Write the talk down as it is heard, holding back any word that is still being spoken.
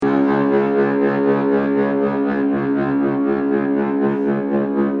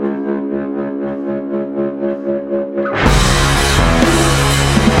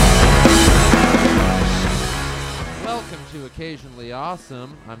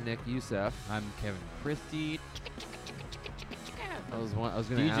Awesome. I'm Nick Youssef. I'm Kevin Christie. I was going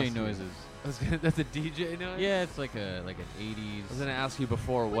to ask DJ noises. That's a DJ noise? Yeah, it's like an 80s. I was going to ask you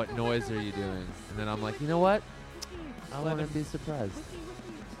before, what noise are you doing? And then I'm like, you know what? I want to be surprised.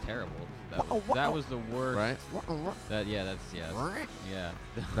 It's terrible. That was the worst. Right? Yeah.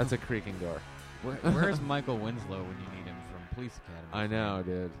 That's a creaking door. Where's Michael Winslow when you need him from Police Academy? I know,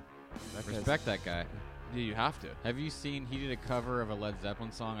 dude. Respect that guy. Yeah, you have to. Have you seen, he did a cover of a Led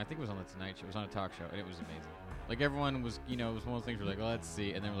Zeppelin song. I think it was on the Tonight Show. It was on a talk show, and it was amazing. Like, everyone was, it was one of those things where like, let's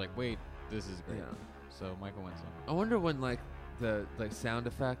see. And then we're like, wait, this is great. Yeah. So, Michael Winslow. I wonder when, the sound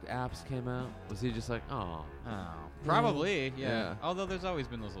effect apps came out. Was he just like, oh. Probably, yeah. Although there's always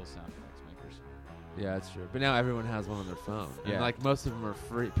been those little sound effects makers. Yeah, that's true. But now everyone has one on their phone. Yeah. And, most of them are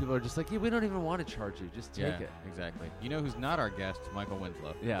free. People are just like, yeah, we don't even want to charge you. Just take it. Exactly. You know who's not our guest? Michael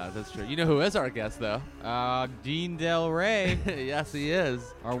Winslow. Yeah, that's true. You know who is our guest, though? Dean Delray. Yes, he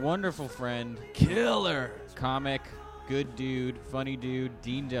is. Our wonderful friend. Killer. Comic, good dude, funny dude,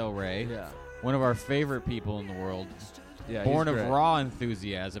 Dean Delray. Yeah. One of our favorite people in the world. Yeah, Born of great. raw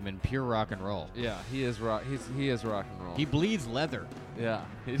enthusiasm and pure rock and roll. Yeah, he is rock. He is rock and roll. He bleeds leather. Yeah,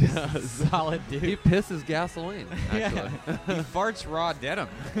 he does. Solid dude. He pisses gasoline. Actually, he farts raw denim.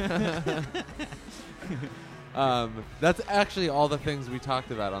 That's actually all the things we talked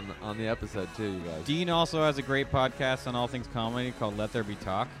about on the episode too, you guys. Dean also has a great podcast on all things comedy called Let There Be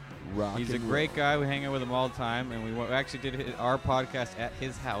Talk. He's a great guy. We hang out with him all the time, and we actually did our podcast at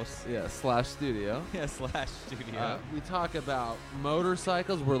his house. Yeah, /studio. Yeah, /studio. We talk about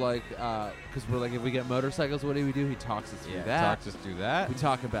motorcycles. We're like, because we're like, if we get motorcycles, what do we do? He talks us through that. Talks us through that. We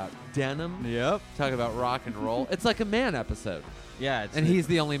talk about denim. Yep. Talk about rock and roll. It's like a man episode. Yeah, and he's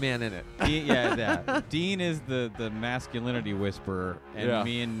the only man in it. Dean is the masculinity whisperer, and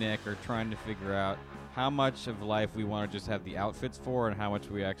me and Nick are trying to figure out how much of life we want to just have the outfits for and how much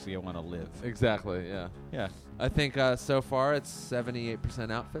we actually want to live. Exactly, yeah. Yeah. I think so far it's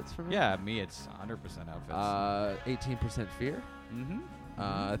 78% outfits for me. Yeah, me it's 100% outfits. 18% fear. Mm-hmm.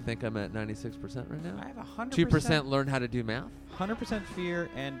 I think I'm at 96% right now. I have 100%. 2% learn how to do math. 100% fear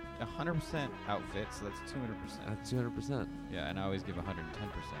and 100% outfits, so that's 200%. That's 200%. Yeah, and I always give 110%.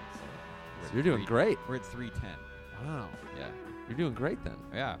 So you're doing great. We're at 310. Wow. Yeah. You're doing great then.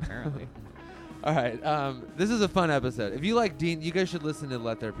 Yeah, apparently. All right, this is a fun episode. If you like Dean, you guys should listen to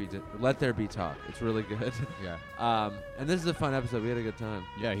Let There Be Talk. It's really good. Yeah. And this is a fun episode. We had a good time.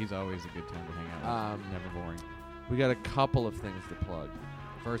 Yeah, he's always a good time to hang out with. Never boring. We got a couple of things to plug.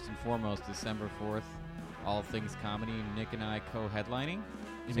 First and foremost, December 4th, All Things Comedy. Nick and I co-headlining.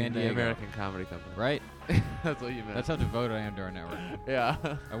 San Diego. American Comedy Company. Right. That's what you meant. That's how devoted I am to our network. Yeah.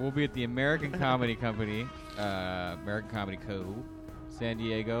 I will be at the American Comedy Company, American Comedy Co. San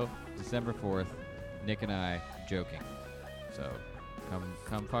Diego, December 4th. Nick and I joking. So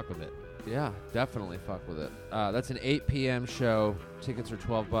come fuck with it. Yeah, definitely fuck with it. That's an 8 p.m. show. Tickets are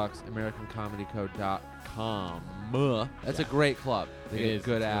 $12. AmericanComedyCo.com. That's a great club. They get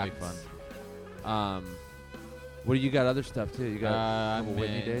good acts. Really fun. What do you got? Other stuff too. You got I'm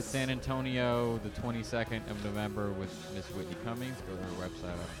Whitney in dates. San Antonio, the 22nd of November with Miss Whitney Cummings. Go to her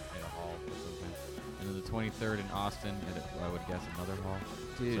website in a hall or something. And then the 23rd in Austin at I would guess another hall.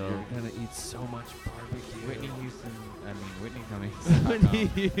 Dude, you're gonna eat so much barbecue. Whitney Cummings. I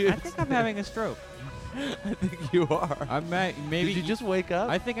think I'm having a stroke. I think you are. Maybe. Did you just wake up?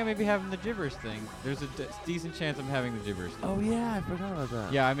 I think I may be having the gibberish thing. There's a decent chance I'm having the gibberish thing. Oh yeah, I forgot about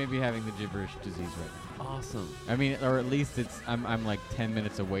that. Yeah, I may be having the gibberish disease right now. Awesome. I mean, or at least I'm like 10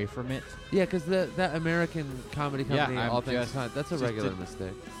 minutes away from it. Yeah, because that American Comedy Company, all things, that's a regular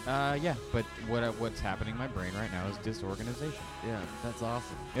mistake. Yeah, but what's happening in my brain right now is disorganization. Yeah, that's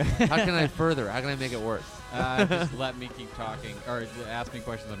awesome. How can I make it worse? Just let me keep talking, or ask me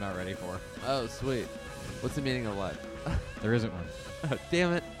questions I'm not ready for. Oh, sweet. What's the meaning of life? There isn't one.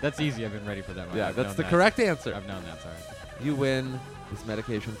 Damn it. That's easy. I've been ready for that one. Yeah, that's the correct answer. I've known that. Sorry. You win this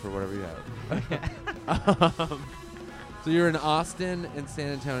medication for whatever you have. So you're in Austin and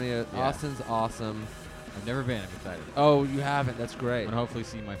San Antonio. Yeah. Austin's awesome. I've never been. I'm excited. Oh, you haven't? That's great. I'm going to hopefully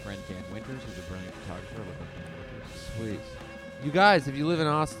see my friend Dan Winters, who's a brilliant photographer. Sweet. You guys, if you live in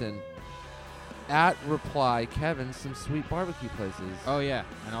Austin, @reply Kevin some sweet barbecue places. Oh yeah,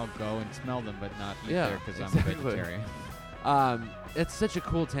 and I'll go and smell them, but not eat there because I'm a vegetarian. It's such a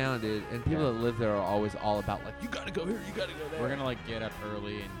cool town, dude, and people that live there are always all about like, you gotta go here, you gotta go there. We're gonna get up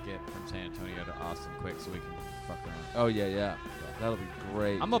early and get from San Antonio to Austin quick so we can fuck around. Oh yeah. That'll be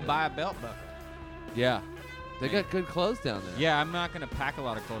great. I'm gonna buy a belt buckle. Yeah, they got good clothes down there. Yeah, I'm not gonna pack a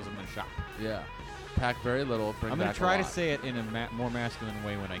lot of clothes. I'm gonna shop. Yeah. Pack very little. I'm going to try to say it in a more masculine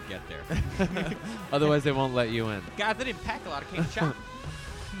way when I get there. Otherwise, they won't let you in. Guys, I didn't pack a lot. I can't shop.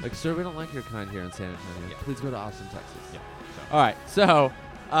 Like, sir, we don't like your kind here in San Antonio. Yeah. Please go to Austin, Texas. Yeah. All right, so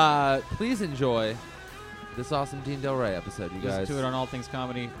please enjoy this awesome Dean Delray episode, you Listen guys. to it on All Things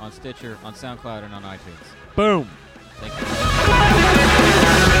Comedy, on Stitcher, on SoundCloud, and on iTunes. Boom. Thank you.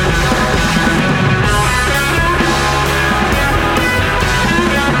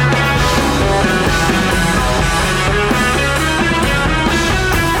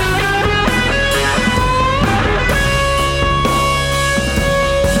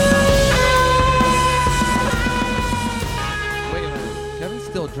 Wait a minute. Kevin's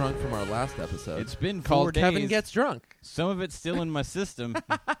still drunk from our last episode. It's been 4 called days. Kevin Gets Drunk. Some of it's still in my system.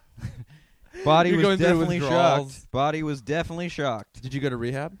 Body You're was going through definitely withdrawals. shocked. Body was definitely shocked. Did you go to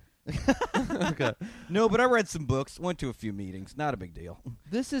rehab? Okay. No, but I read some books, went to a few meetings. Not a big deal.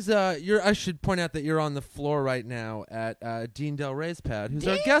 This is I should point out that you're on the floor right now at Dean Delray's pad, who's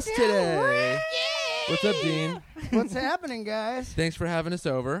our guest today. What's up, Dean? What's happening, guys? Thanks for having us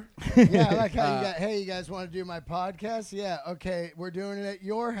over. Yeah, I like how you guys want to do my podcast? Yeah, okay, we're doing it at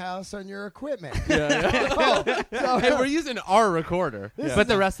your house on your equipment. Hey, we're using our recorder, This but is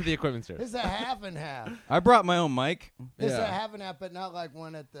the rest of the equipment's here. This is a half and half. I brought my own mic. This is a Yeah. half and half, but not like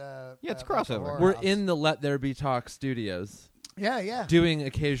one at the Yeah, it's like the crossover. horror We're house. in the Let There Be Talk studios, Yeah. doing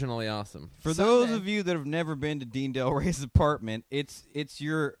occasionally awesome. For Sunday. those of you that have never been to Dean Delray's apartment, it's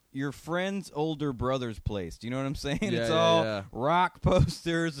your friend's older brother's place. Do you know what I'm saying? Yeah, It's yeah, all yeah. rock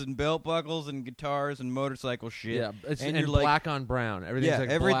posters and belt buckles and guitars and motorcycle shit. Yeah, it's and and you're like, black on brown. Everything's Yeah, like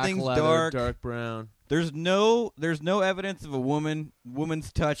everything's black leather, dark. dark brown. there's no evidence of a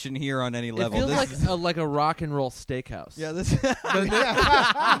woman's touch in here on any level. It feels This like a rock and roll steakhouse. yeah, this It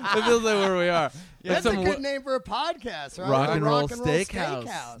feels like where we are. That's Like a some good name for a podcast, right? Rock The and roll Steakhouse.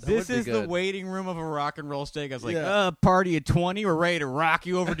 steakhouse. That This would be is the good. waiting room of a rock and roll steakhouse. Like, Yeah. party at 20, we're ready to rock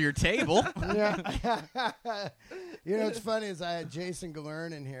you over to your table. Yeah. You know what's funny is I had Jason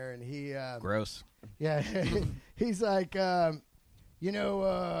Galern in here, and he Gross. yeah, he's like,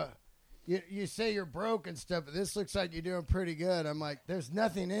 you say you're broke and stuff, but this looks like you're doing pretty good. I'm like, there's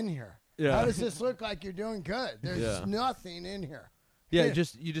nothing in here. Yeah. How does this look like you're doing good? There's Yeah. nothing in here. Yeah, Yeah.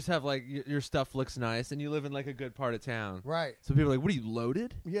 you just have like your stuff looks nice, and you live in like a good part of town. Right. So people are like, "What are you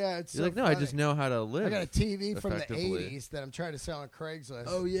loaded?" Yeah, it's You're so like, "No, funny. I just know how to live." I got a TV from the effectively. 80s that I'm trying to sell on Craigslist.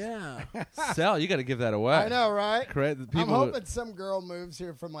 Oh yeah, Sal, you got to give that away. I know, right? The people I'm hoping some girl moves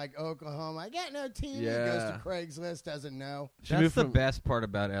here from like Oklahoma. I got no TV. Yeah. Goes to Craigslist, doesn't know. She That's moved the from- best part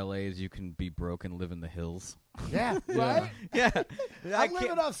about LA is you can be broke and live in the hills. Yeah, Yeah. right? Yeah. I'm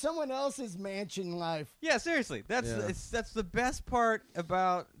living off someone else's mansion life. Yeah, seriously. That's Yeah. that's the best part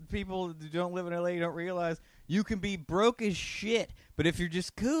about people who don't live in LA. You don't realize you can be broke as shit, but if you're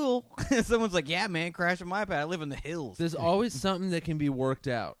just cool, someone's like, "Yeah, man, crash on my pad. I live in the hills." There's always something that can be worked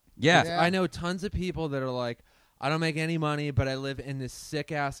out. Yeah. Yeah. I know tons of people that are like, I don't make any money, but I live in this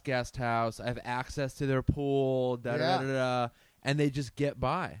sick ass guest house. I have access to their pool. Da da da da. Da, and they just get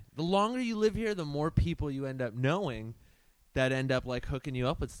by. The longer you live here, the more people you end up knowing that end up like hooking you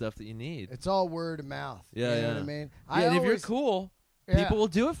up with stuff that you need. It's all word of mouth. Yeah, you know yeah. what I mean? Yeah, and if you're always- cool, Yeah. people will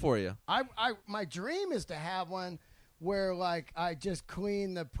do it for you. My dream is to have one where like I just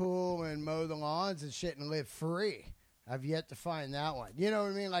clean the pool and mow the lawns and shit and live free. I've yet to find that one. You know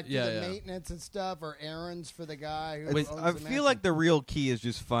what I mean? Like do Yeah, the yeah. maintenance and stuff or errands for the guy who Wait, owns I the feel mansion. like the real key is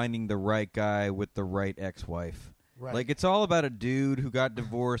just finding the right guy with the right ex-wife. Right. Like, it's all about a dude who got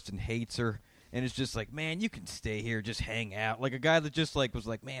divorced and hates her, and it's just like, man, you can stay here, just hang out. Like a guy that just like was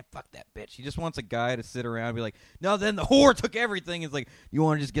like, man, fuck that bitch. He just wants a guy to sit around and be like, no, then the whore took everything. It's like, you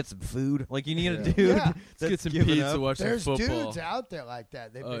want to just get some food? Like, you need a dude. Yeah. Let's that's get some giving pizza, up. watch There's some football. dudes out there like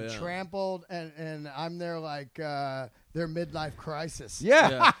that. They've Oh, been yeah. trampled, and I'm there like their midlife crisis. Yeah,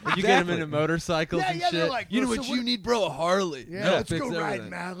 Yeah. You get them exactly. into motorcycles Yeah, and yeah, they're shit. like, you know well, what so you what- need, bro? A Harley. Yeah, That'll let's fix go ride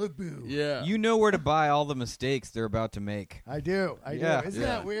everything. Malibu. Yeah. You know where to buy all the mistakes they're about to make. I do. Yeah. Isn't Yeah.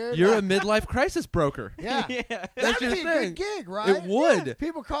 that weird? You're a Like, midlife crisis broker. yeah. Yeah. That's That'd your be a thing. good gig, right? It would. Yeah.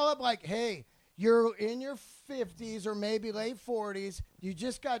 People call up like, hey, you're in your 50s or maybe late 40s. You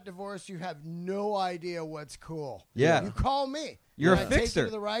just got divorced. You have no idea what's cool. Yeah. You call me. You're a I take you fixer.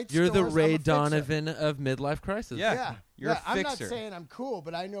 to the right You're the stores, I'm Ray a fixer. Donovan of midlife crisis. Yeah. Yeah. You're a yeah, I'm not fixer. saying I'm cool,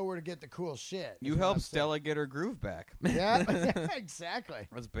 but I know where to get the cool shit. You is what help I'm saying. Stella get her groove back. Yeah, exactly.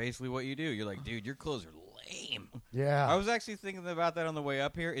 That's basically what you do. You're like, dude, your clothes are lame. Yeah. I was actually thinking about that on the way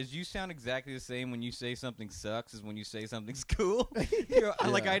up here. Is you sound exactly the same when you say something sucks as when you say something's cool.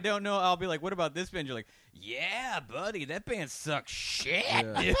 Like, I don't know. I'll be like, what about this band? You're like, yeah, buddy, that band sucks shit,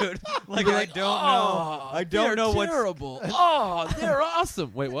 Yeah. dude. Like, You're I like, don't "Oh, know. I don't they're know what's terrible. Oh, they're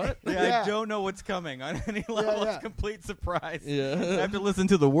awesome. Wait, what? Yeah, Yeah. I don't know what's coming on any level. yeah. It's complete surprise. Yeah. I have to listen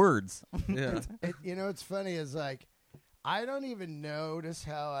to the words. Yeah. You know what's funny is like I don't even notice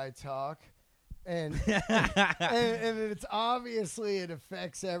how I talk. And it's obviously it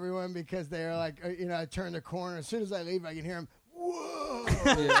affects everyone because they're like, I turn the corner. As soon as I leave, I can hear them, whoa.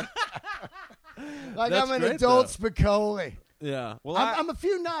 Yeah. Like That's I'm an great, adult though. Spicoli. Yeah. Well, I'm a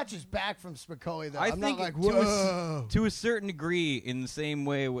few notches back from Spicoli, though. I I'm think not like, to whoa. to a certain degree, in the same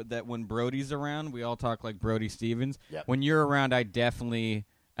way that when Brody's around, we all talk like Brody Stevens. Yep. When you're around, I definitely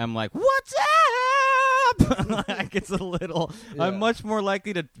am like, what's up? Like it's a little. Yeah. I'm much more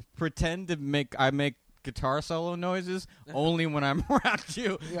likely to pretend to make guitar solo noises only when I'm around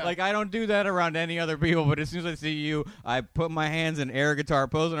you. Yeah. Like I don't do that around any other people. But as soon as I see you, I put my hands in air guitar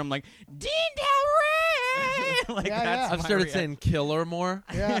pose, and I'm like, Dean Delray. Like Yeah, that's yeah. I've my started reaction. saying killer more.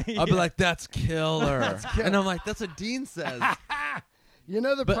 Yeah. I'll be like, that's killer. killer. And I'm like, that's what Dean says.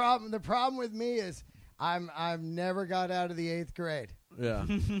 The But- problem. The problem with me is I've never got out of the 8th grade. Yeah.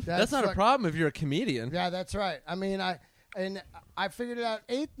 That's not a fuck- problem if you're a comedian. Yeah, that's right. I mean, I figured it out.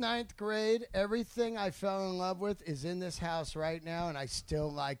 8th, 9th grade, everything I fell in love with is in this house right now, and I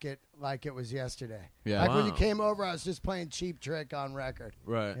still like it was yesterday. Yeah. Like when you Wow. came over, I was just playing Cheap Trick on record.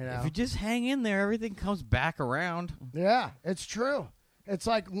 Right. You know? If you just hang in there, everything comes back around. Yeah, it's true. It's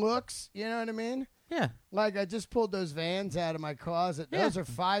like looks, you know what I mean? Yeah. Like I just pulled those Vans out of my closet. Yeah. Those are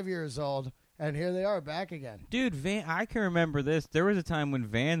 5 years old, and here they are back again. Dude, I can remember this. There was a time when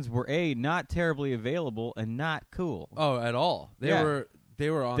Vans were not terribly available and not cool. Oh, at all. They Yeah.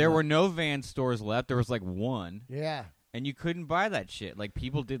 were on. There were no Vans stores left. There was like one, Yeah. and you couldn't buy that shit. Like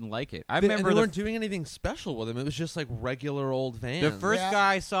people didn't like it. I and remember they the weren't doing anything special with them. It was just like regular old Vans. The first Yeah.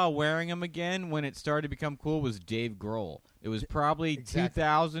 guy I saw wearing them again when it started to become cool was Dave Grohl. It was probably Exactly.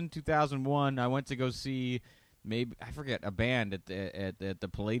 2000, 2001. I went to go see I forget, a band at the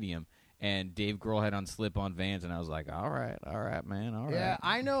Palladium, and Dave Grohl had on slip-on Vans, and I was like, all right, man, all right. Yeah,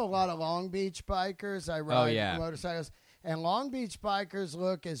 I know a lot of Long Beach bikers. I ride yeah. motorcycles. And Long Beach bikers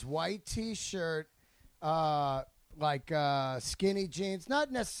look as white T-shirt, like skinny jeans.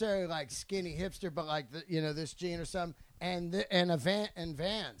 Not necessarily like skinny hipster, but like, this jean or something. And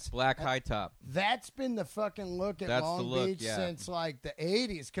Vans. Black high top. That's been the fucking look at That's the Long look, Beach yeah. since like the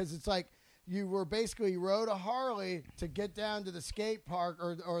 80s. Because it's like you rode a Harley to get down to the skate park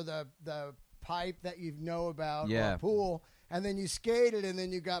or the pipe that you know about Yeah. or pool. And then you skated, and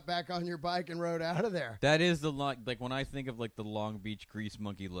then you got back on your bike and rode out of there. That is like when I think of like the Long Beach grease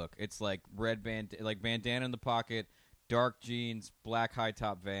monkey look. It's like red bandana in the pocket, dark jeans, black high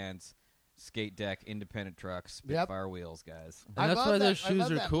top Vans, skate deck, independent trucks, Spitfire wheels, guys. And I that's love why that- those I shoes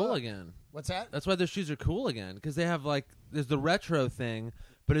love are that cool look. again. What's that? That's why those shoes are cool again because they have there's the retro thing,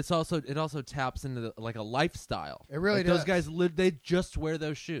 but it also taps into like a lifestyle. It really like does. Those guys they just wear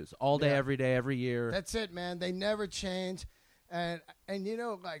those shoes all day, Yeah. every day, every year. That's it, man. They never change. And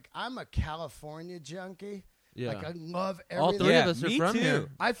like I'm a California junkie. yeah. Like I love All everything. three Yeah, of us are me from too. here.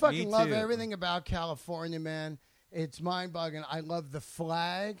 I fucking Me love too. everything about California, man. It's mind-boggling. I love the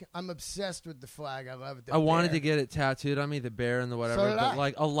flag. I'm obsessed with the flag. I love it. The I wanted bear. to get it tattooed on me, the bear and the whatever, So did but I.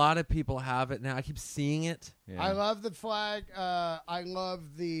 like a lot of people have it now. I keep seeing it. Yeah. I love the flag. I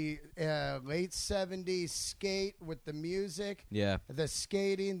love the late 70s skate with the music, Yeah. the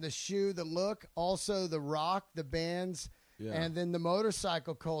skating, the shoe, the look, also the rock, the bands, Yeah. and then the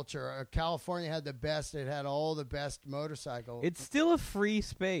motorcycle culture. California had the best. It had all the best motorcycle. It's still a free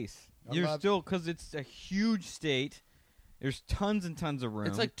space. You're still, because it's a huge state. There's tons and tons of room.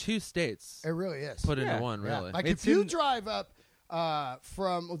 It's like two states It really is. put Yeah. into one, Yeah. really. Like It's if you in- drive up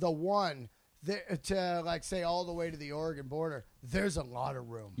from the one to like say all the way to the Oregon border, there's a lot of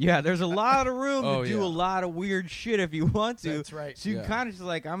room. Yeah, there's a lot of room Oh, to do yeah. a lot of weird shit if you want to. That's right. So you Yeah. kind of just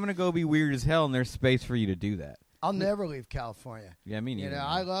like, I'm going to go be weird as hell, and there's space for you to do that. I'll never leave California. Yeah, me neither. You know, man.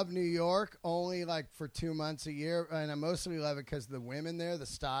 I love New York only like for 2 months a year, and I mostly love it because the women there, the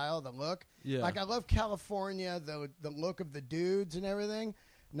style, the look. Yeah. Like I love California, the look of the dudes and everything.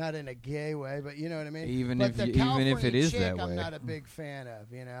 Not in a gay way, but you know what I mean. Even But if the you- even if California it is chick, that I'm way. not a big fan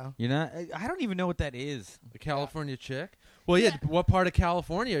of. You know. You know, I don't even know what that is. The California chick? Well, yeah. What part of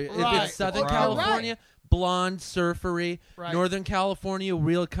California? If Right. it's Southern Well, California, blonde, surfery. Right. Northern California,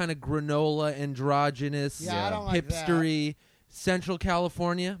 real kind of granola, androgynous, Yeah, I don't like that. hipstery. Central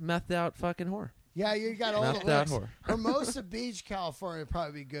California, methed out fucking whore. Yeah, you got all the Methed out looks. whore. Hermosa Beach, California, would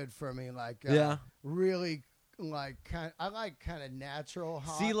probably be good for me. Like, Yeah. really, like I like kind of natural.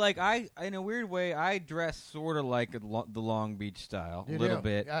 Hot. See, like in a weird way, I dress sort of like the Long Beach style, a You little do.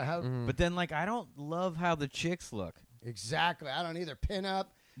 bit. Yeah, Mhm. But then, like, I don't love how the chicks look. exactly. I don't either. Pin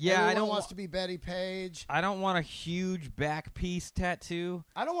up. Yeah, Everyone I don't wants to be Betty Page. I don't want a huge back piece tattoo.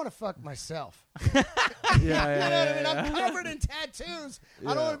 I don't want to fuck myself. Yeah, You know what I mean? I'm covered in tattoos. I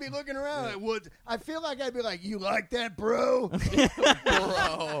don't Yeah. want to be looking around. Like, what? I feel like I'd be like, "You like that, bro?"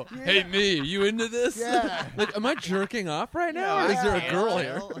 Bro, hey me, you into this? Yeah. Like, am I jerking off right now, or Yeah. is there a girl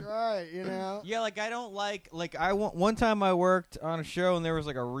here? Right, you know. Yeah, like I don't like I want one time I worked on a show and there was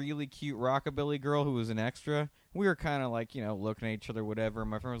like a really cute rockabilly girl who was an extra. We were kind of like, looking at each other, whatever.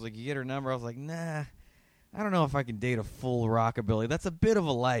 My friend was like, "You get her number?" I was like, "Nah, I don't know if I can date a full rockabilly. That's a bit of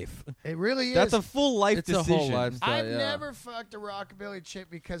a life. It really is. That's a full life It's decision." a whole lifestyle. I've yeah. never fucked a rockabilly chick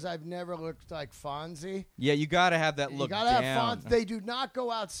because I've never looked like Fonzie. Yeah, you got to have that You look gotta down. have Fonzie. They do not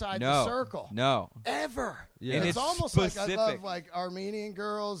go outside the circle. No. Ever. Yeah. And It's it's almost like I specific. love like Armenian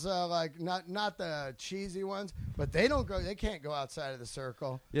girls, like not the cheesy ones, but they don't go. They can't go outside of the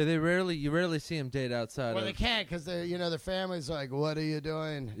circle. Yeah, you rarely see them date outside. Well, of, they can't because they, their family's like, "What are you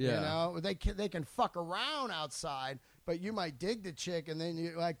doing?" Yeah. They can fuck around outside, but you might dig the chick, and then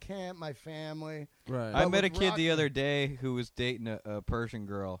you like, "Can't my family?" Right. I But met a with kid rock- the other day who was dating a Persian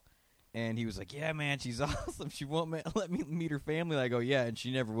girl, and he was like, "Yeah, man, she's awesome. She won't let me meet her family." I go, "Yeah, and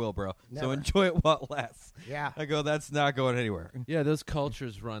she never will, bro. So Never. enjoy it while it lasts." Yeah. I go, "That's not going anywhere." Yeah, those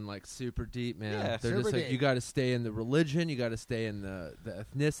cultures run like super deep, man. Yeah, They're super just like, deep. you got to stay in the religion, you got to stay in the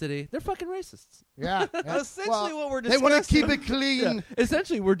ethnicity. They're fucking racists. Yeah. Essentially, what we're they want to discussing. keep it clean.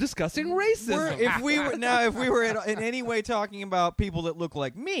 Essentially, we're discussing racism. If we were in any way talking about people that look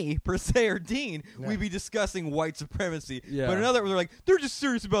like me per se or Dean, Yeah. we'd be discussing white supremacy. Yeah. But another, they're like, they're just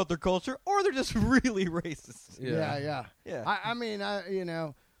serious about their culture, or they're just really racist. Yeah. Yeah. I mean,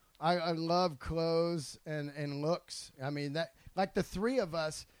 I love clothes and looks. I mean, that like the three of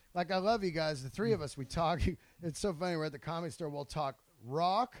us, like I love you guys. The three of us, we talk. It's so funny. We're at the Comedy Store. We'll talk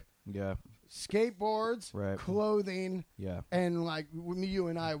rock, Yeah. skateboards, Right. clothing, Yeah. and like you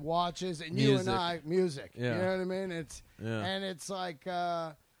and I watches, and you and Music. I music. Yeah. You know what I mean? Yeah. And it's like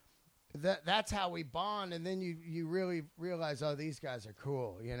that's how we bond, and then you really realize, oh, these guys are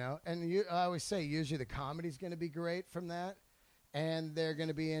cool, And I always say, usually the comedy's going to be great from that, and they're going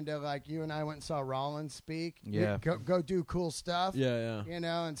to be into like you and I went and saw Rollins speak. Yeah. Go do cool stuff. Yeah.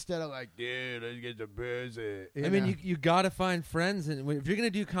 Instead of like, dude, let's get the busy. I mean, you got to find friends, and if you're going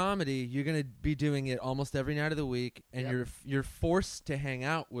to do comedy, you're going to be doing it almost every night of the week, and Yep. you're forced to hang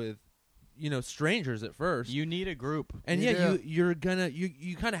out with, strangers at first. You need a group. And You do. you're gonna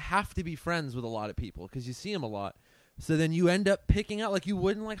you kind of have to be friends with a lot of people because you see them a lot. So then you end up picking out like you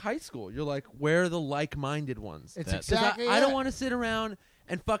would in like high school. You're like, where are the like-minded ones? It's That's- 'Cause exactly. I don't it. want to sit around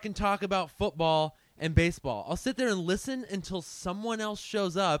and fucking talk about football and baseball. I'll sit there and listen until someone else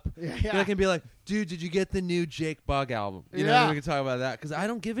shows up. Yeah. And I can be like, dude, did you get the new Jake Bugg album? Yeah. We can talk about that because I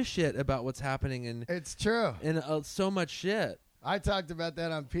don't give a shit about what's happening in It's true. so much shit. I talked about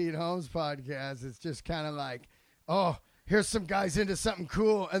that on Pete Holmes' podcast. It's just kind of like, oh, here's some guys into something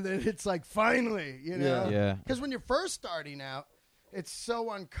cool, and then it's like, finally, Yeah. Because when you're first starting out, it's so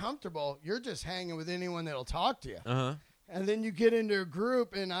uncomfortable. You're just hanging with anyone that'll talk to you. Uh-huh. And then you get into a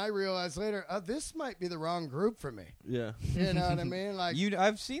group, and I realize later, this might be the wrong group for me. Yeah. You know what I mean? Like,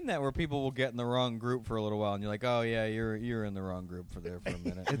 I've seen that where people will get in the wrong group for a little while, and you're like, "Oh yeah, you're in the wrong group for a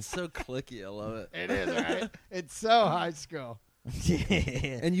minute." It's so clicky. I love it. it is, right? It's so high school.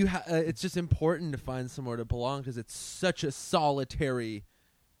 And it's just important to find somewhere to belong because it's such a solitary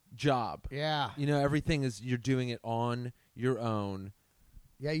job. Yeah. Everything is you're doing it on your own.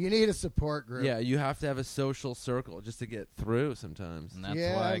 Yeah, you need a support group. Yeah, you have to have a social circle just to get through sometimes. And that's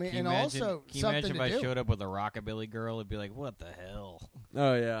Yeah, why. I mean, can you and imagine, also can you something imagine to if I do. showed up with a rockabilly girl? It'd be like, what the hell?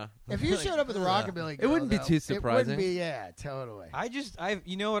 Oh yeah. If you showed up with a rockabilly girl, wouldn't be though, too It surprising. wouldn't be, yeah, totally.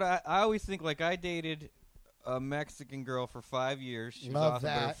 You know what? I always think like I dated a Mexican girl for 5 years. She was Love awesome,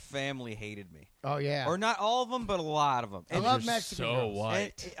 but her that. family hated me. Oh, yeah. Or not all of them, but a lot of them. I love Mexican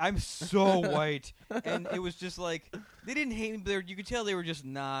girls. I'm so white, and it was just like they didn't hate me. But you could tell they were just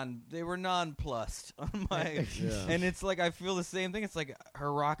nonplussed on my. Yeah. And it's like I feel the same thing. It's like her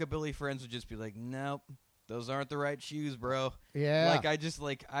rockabilly friends would just be like, "Nope, those aren't the right shoes, bro." Yeah. Like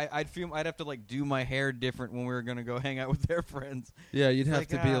I'd feel I'd have to like do my hair different when we were gonna go hang out with their friends. Yeah, you'd have like,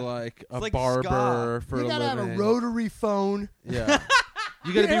 to be like a like barber ska. for you a got to have a living. rotary phone. Yeah.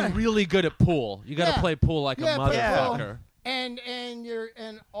 You got to Yeah. be really good at pool. You got to Yeah. play pool like Yeah, a play pool. motherfucker.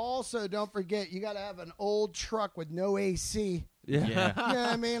 And also don't forget, you got to have an old truck with no AC. Yeah. You know what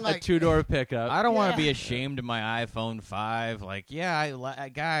I mean? A Like, 2-door pickup. I don't want Yeah. to be ashamed of my iPhone 5. Like, yeah,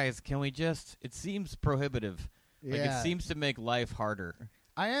 guys, can we just? It seems prohibitive. Like, yeah. it seems to make life harder.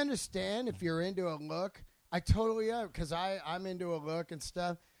 I understand if you're into a look. I totally am, because I'm into a look and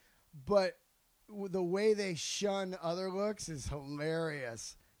stuff. But the way they shun other looks is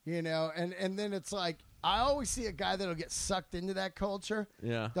hilarious. you know, and then it's like I always see a guy that'll get sucked into that culture.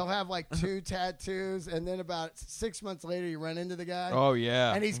 Yeah. They'll have like 2 tattoos, and then about 6 months later, you run into the guy. Oh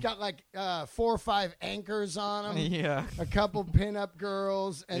yeah. And he's got like 4 or 5 anchors on him. Yeah. A couple pinup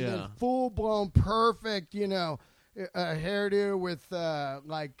girls, and then full-blown perfect, you know, a hairdo with with a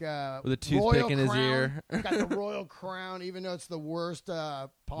royal toothpick in his crown. ear. Got the royal crown, even though it's the worst pomade.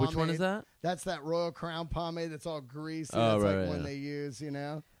 Which one is that? That's that royal crown pomade that's all greasy. Oh, that's right, like when yeah. they use, you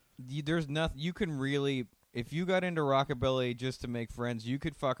know. There's nothing you can really. If you got into rockabilly just to make friends, you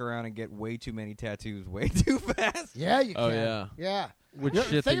could fuck around and get way too many tattoos way too fast. Yeah, you can. Oh, yeah. Yeah. Which You know,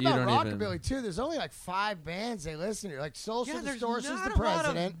 shit that think you about don't rockabilly even. too. There's only like 5 bands they listen to. Like Social Yeah, there's Distortion's not the a lot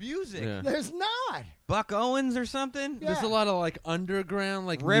president. of music. Yeah. There's not. Buck Owens or something. Yeah. There's a lot of like underground,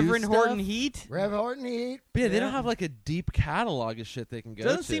 like Reverend new Horton stuff. Heat. Rev Horton Heat. But yeah, they Yeah. don't have like a deep catalog of shit they can go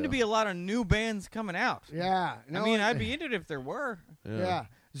Doesn't seem to be a lot of new bands coming out. Yeah. I mean, I'd be into it if there were. Yeah.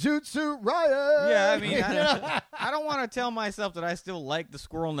 Zoot Suit Riot. Yeah, I mean, You know? I don't want to tell myself that I still like the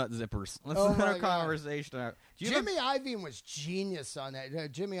squirrel nut zippers. Let's Oh have my a God. conversation. Do you Jimmy Iovine was genius on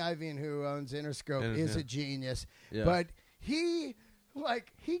that. Jimmy Iovine, who owns Interscope, is a genius. Yeah. But he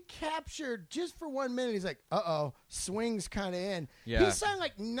captured just for 1 minute. He's like, swing's kind of in. Yeah. He signed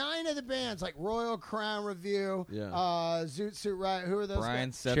like 9 of the bands, like Royal Crown Review, Zoot Suit Riot. Who are those? Brian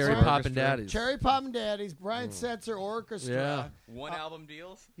guys? Setzer Cherry Orchestra. Poppin' Daddies. Cherry Poppin' Daddies, Brian Setzer Orchestra. Yeah. One album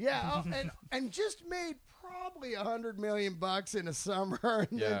deals. Yeah, and just made probably $100 million in a summer,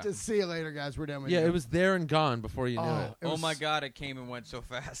 and Yeah. then just see you later, guys. We're done with Yeah, you. it was there and gone before you knew it. It Oh was- my God! It came and went so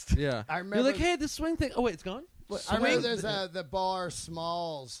fast. Yeah. I You're remember. like, hey, this swing thing. Oh, wait, it's gone? I remember there's the bar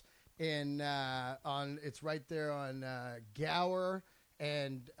Smalls in it's right there on Gower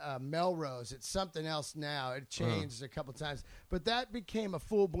and Melrose. It's something else now. It changed a couple times, but that became a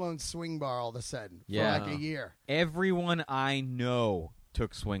full-blown swing bar all of a sudden Yeah. for like a year. Everyone I know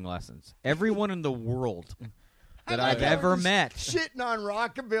took swing lessons. Everyone in the world that I like I've how ever we're just met. shitting on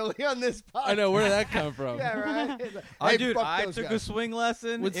rockabilly on this podcast. I know. Where did that come from? Yeah, right. I Hey, dude, fuck I those took a guys. swing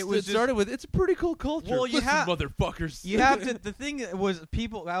lesson. It was just, started with, it's a pretty cool culture. Well, you Listen, have- motherfuckers. You have to. The thing was,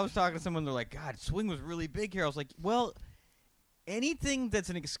 people. I was talking to someone. They're like, "God, swing was really big here." I was like, "Well, anything that's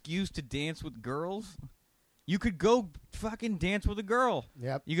an excuse to dance with girls, you could go fucking dance with a girl.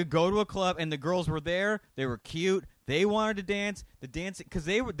 Yep. You could go to a club, and the girls were there. They were cute. They wanted to dance. The dancing, because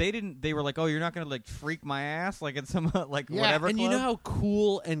they were like, "Oh, you're not gonna like freak my ass like at some like Yeah, whatever." And club. you know how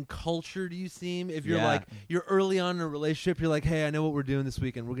cool and cultured you seem if you're Yeah. like you're early on in a relationship. You're like, hey, I know what we're doing this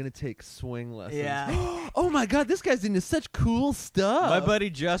weekend. We're gonna take swing lessons. Yeah. Oh my God, this guy's into such cool stuff. My buddy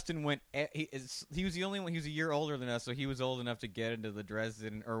Justin went. He was the only one. He was a year older than us, so he was old enough to get into the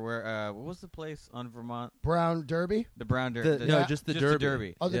Dresden or where. What was the place on Vermont? Brown Derby. The Brown Derby. No, just the Derby.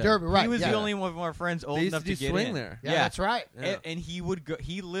 Derby. Oh, the Yeah. Derby. Right. He was yeah. the only one of our friends old They used enough to do get swing in. there. Yeah, that's right. Yeah. And he would go.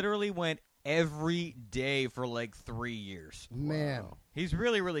 He literally went every day for like 3 years. Man. He's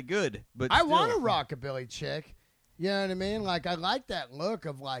really, really good. But I still. want a rockabilly chick. You know what I mean? Like, I like that look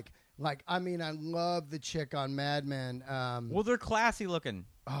of like I mean, I love the chick on Mad Men. Well, they're classy looking.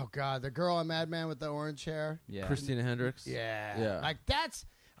 Oh God, the girl on Mad Men with the orange hair. Yeah. Christina Hendricks. Yeah. Yeah. Like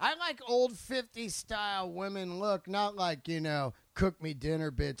I like old 50s style women look, not like, you know, cook me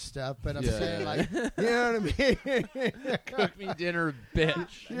dinner bitch stuff, but I'm Yeah. saying like, you know what I mean? Cook me dinner,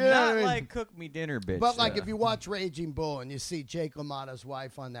 bitch. You know what Not I mean? like cook me dinner, bitch. But like if you watch Raging Bull and you see Jake LaMotta's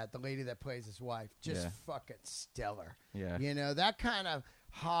wife on that, the lady that plays his wife, just Yeah. fucking stellar. Yeah. You know, that kind of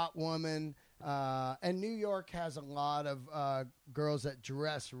hot woman. And New York has a lot of girls that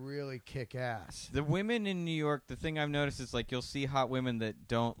dress really kick ass. The women in New York, the thing I've noticed is like you'll see hot women that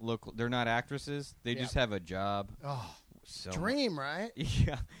don't look. They're not actresses. They Yeah. just have a job. Oh, So dream, right?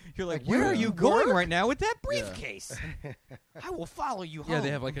 Yeah. You're like, Like, where you are you work? going right now with that briefcase? I will follow you home. Yeah, they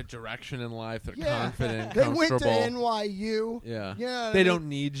have like a direction in life. They're Yeah. confident, They went to comfortable. NYU. Yeah. You know what They I mean? don't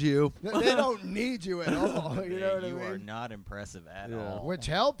need you. They don't need you at all. You know what I you mean? are not impressive at Yeah. all. Which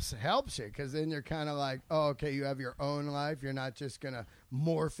helps you because then you're kind of like, oh, okay, you have your own life. You're not just gonna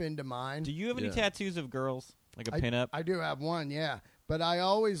morph into mine. Do you have any Yeah. tattoos of girls? Like a pinup? I do have one, yeah. But I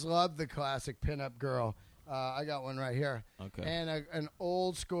always loved the classic pinup girl. I got one right here. Okay. And an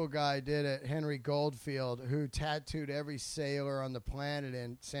old school guy did it, Henry Goldfield, who tattooed every sailor on the planet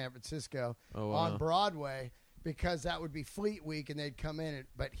in San Francisco Oh, wow. on Broadway because that would be Fleet Week and they'd come in.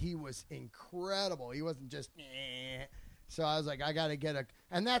 But he was incredible. He wasn't just, eh. So I was like, I got to get a.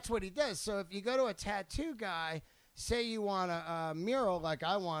 And that's what he does. So if you go to a tattoo guy, say you want a mural like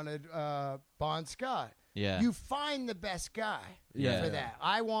I wanted Bon Scott. Yeah. You find the best guy. Yeah. for that.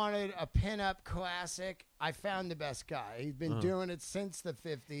 I wanted a pinup classic. I found the best guy. He's been doing it since the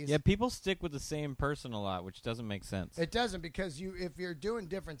 50s. Yeah, people stick with the same person a lot, which doesn't make sense. It doesn't, because if you're doing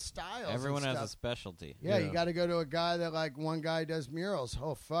different styles, Everyone and has stuff, a specialty. Yeah, you got to go to a guy that, like, one guy does murals.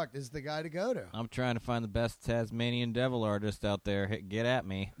 Oh, fuck, this is the guy to go to. I'm trying to find the best Tasmanian devil artist out there. Hey, get at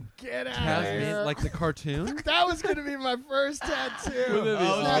me. Get out of Tasman, here. like the cartoon. That was going to be my first tattoo. Wouldn't it be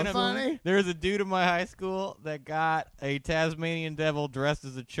Isn't that awesome? funny? There was a dude in my high school that got a Tasmanian devil dressed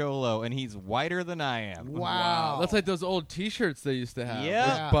as a cholo, and he's whiter than I am. Wow. That's like those old T-shirts they used to have.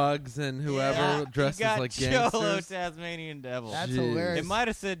 Yeah. With Bugs and whoever Yeah, dressed he got as like cholo gangsters. Tasmanian devil. That's Jeez. hilarious. It might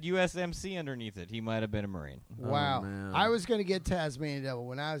have said USMC underneath it. He might have been a Marine. Wow. Oh, man. I was going to get Tasmanian Devil.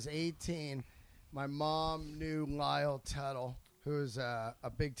 When I was 18, my mom knew Lyle Tuttle, who's a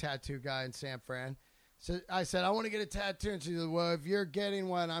big tattoo guy in San Fran. So I said, I want to get a tattoo. And she said, well, if you're getting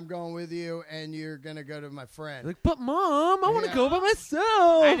one, I'm going with you, and you're going to go to my friend. Like, but Mom, I want to Yeah. go by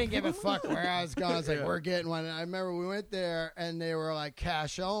myself. I didn't give a fuck where I was going. I was like, we're getting one. And I remember we went there, and they were like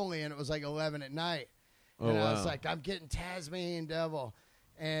cash only, and it was like 11 at night. And I was like, I'm getting Tasmanian Devil.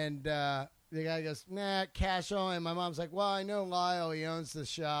 And the guy goes, nah, cash only. And my mom's like, well, I know Lyle. He owns the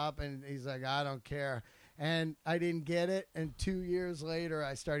shop. And he's like, I don't care. And I didn't get it. And 2 years later,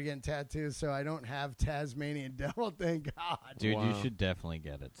 I started getting tattoos. So I don't have Tasmanian Devil, thank God. Dude, you Wow. should definitely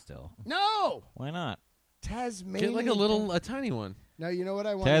get it still. No! Why not? Tasmanian Get like a tiny one. No, you know what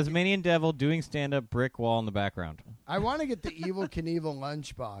I want? Tasmanian devil doing stand-up, brick wall in the background. I want to get the Evil Knievel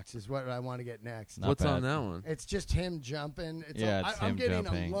lunchbox is what I want to get next. Not What's bad. on that one? It's just him jumping. It's Yeah, it's I'm him getting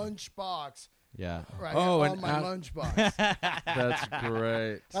jumping. a lunchbox Yeah. right Oh, on and my lunchbox. That's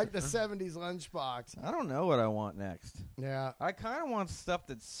great. Like the 70s lunchbox. I don't know what I want next. Yeah. I kind of want stuff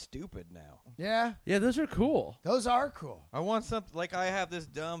that's stupid now. Yeah. Yeah, those are cool. Those are cool. I want something like I have this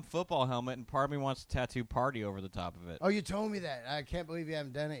dumb football helmet, and part of me wants to tattoo party over the top of it. Oh, you told me that. I can't believe you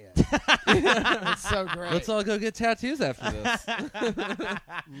haven't done it yet. It's so great. Let's all go get tattoos after this.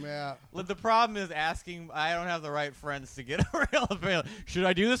 Yeah. Look, the problem is asking. I don't have the right friends to get a real avail. Should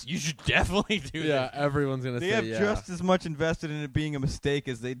I do this? You should definitely do Yeah, this. everyone's gonna They say have yeah. just as much invested in it being a mistake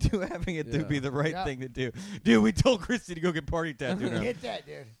as they do having it to Yeah. be the right Yeah. thing to do. Dude, we told Christy to go get party tattooed. now. Get that,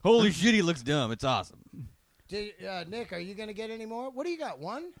 dude. Holy shit, he looks dumb. It's awesome. Nick, are you going to get any more? What do you got?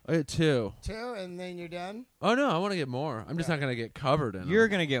 One? I had two. Two, and then you're done? Oh no, I want to get more. I'm just not gonna get covered in. You're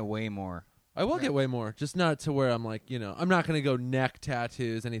them. gonna get way more. I will get way more, just not to where I'm like, I'm not gonna go neck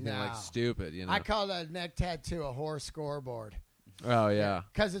tattoos, anything like No. stupid. I call that neck tattoo a horse scoreboard. Oh yeah.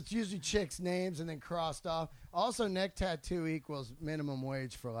 Because it's usually chicks' names and then crossed off. Also, neck tattoo equals minimum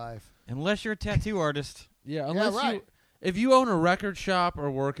wage for life. Unless you're a tattoo artist. Yeah, unless right. if you own a record shop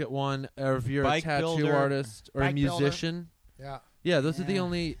or work at one, or if you're Bike a tattoo builder. artist or a Bike builder. musician. Yeah. Yeah, those are the Yeah.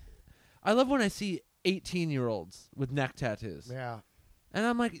 only. I love when I see 18-year-olds with neck tattoos, Yeah. and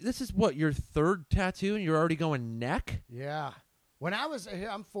I'm like, this is what, your third tattoo, and you're already going neck? Yeah. When I was here,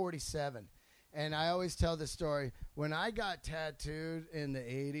 I'm 47, and I always tell this story. When I got tattooed in the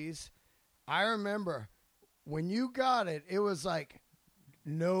 80s, I remember when you got it, it was like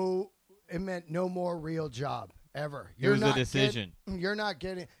it meant no more real job ever. It was a decision. You're not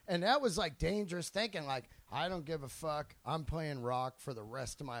getting, and that was like dangerous thinking. Like, I don't give a fuck. I'm playing rock for the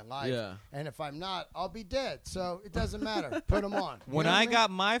rest of my life. Yeah. And if I'm not, I'll be dead. So it doesn't matter. Put them on. You When know what I mean?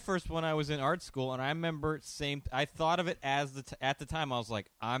 got my first one, I was in art school, and I remember I thought of it as at the time. I was like,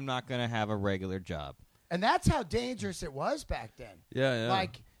 I'm not gonna have a regular job. And that's how dangerous it was back then. Yeah, yeah.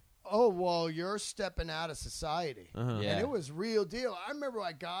 Like, oh, well, you're stepping out of society. Uh-huh. Yeah. And it was real deal. I remember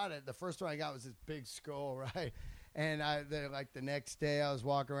I got it. The first one I got was this big skull, right? And like the next day I was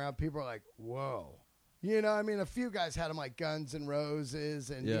walking around, people were like, whoa. You know, I mean, a few guys had them like Guns N' Roses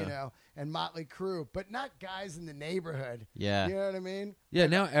and, Yeah. and Motley Crue, but not guys in the neighborhood. Yeah. You know what I mean? Yeah,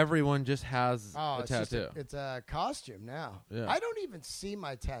 now everyone just has Oh, a it's just tattoo. it's a costume now. Yeah. I don't even see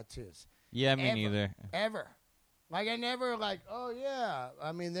my tattoos. Yeah, me Ever. neither. Ever. Like, I never, like, oh, yeah.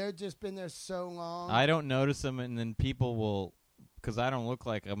 I mean, they've just been there so long. I don't notice them, and then people will, because I don't look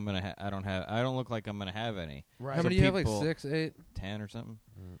like I'm gonna. I don't look like I'm gonna have any. Right. How So many do you have, like people- 6, 8? 10 or something.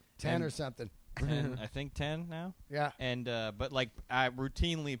 10 and- or something. 10, I think 10 now. Yeah. And but like I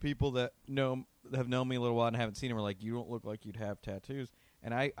routinely, people that have known me a little while and haven't seen them are like, you don't look like you'd have tattoos,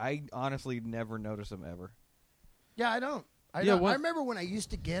 and I honestly never notice them ever. Yeah, I don't. I Yeah, don't. what- I remember when I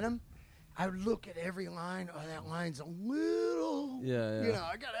used to get them, I would look at every line. Oh, that line's a little. Yeah, yeah. You know,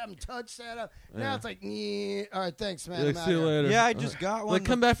 I got to have them touch that up. Now Yeah. it's like, yeah. All right, thanks, man. Like, I'm out see you here. later. Yeah, I just got one. Like,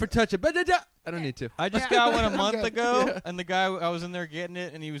 come back for touch it. I don't need to. I just Yeah. got one a I'm month good. ago, Yeah. and the guy I was in there getting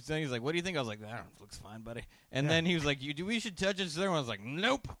it, and he's like, "What do you think?" I was like, "That looks fine, buddy." And then he was like, "We should touch it." So I was like,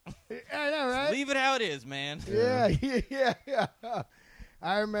 "Nope." I know, right? Leave it how it is, man. Yeah.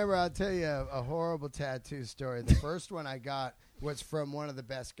 I remember, I'll tell you a horrible tattoo story. The first one I got was from one of the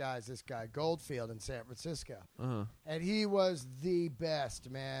best guys, this guy, Goldfield in San Francisco. Uh-huh. And he was the best,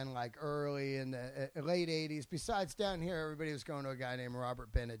 man, like early in the late 80s. Besides down here, everybody was going to a guy named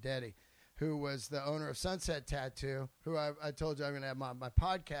Robert Benedetti, who was the owner of Sunset Tattoo, who I told you I'm going to have on my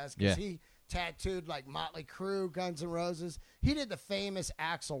podcast because he tattooed like Motley Crue, Guns N' Roses. He did the famous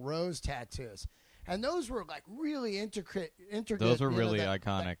Axl Rose tattoos. And those were like really intricate. Those were really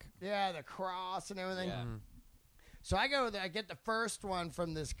iconic. The cross and everything. Yeah. So I go there, I get the first one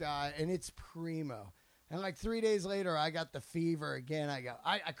from this guy, and it's primo. And like 3 days later, I got the fever again.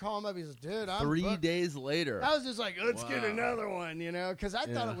 I call him up. He says, dude, I'm 3 booked. days later. I was just like, let's get another one, because I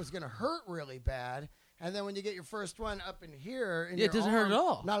thought it was going to hurt really bad. And then when you get your first one up in here, it doesn't hurt at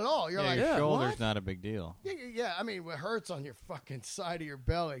all. Not at all. You're like, your shoulder's what? not a big deal. Yeah. I mean, it hurts on your fucking side of your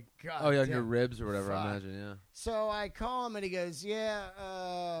belly. God on damn. your ribs or whatever, I Fuck. imagine, yeah. So I call him, and he goes,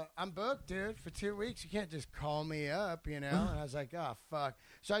 I'm booked, dude, for 2 weeks. You can't just call me up, And I was like, oh, fuck.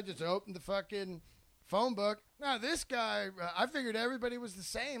 So I just opened the fucking phone book. Now, this guy, I figured everybody was the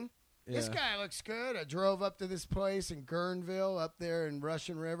same. Yeah. This guy looks good. I drove up to this place in Guerneville up there in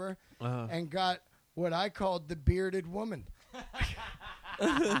Russian River and got what I called the bearded woman.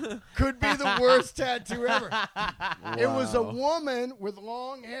 Could be the worst tattoo ever. Wow. It was a woman with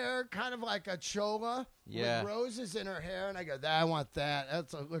long hair, kind of like a chola, Yeah. with roses in her hair. And I go, I want that.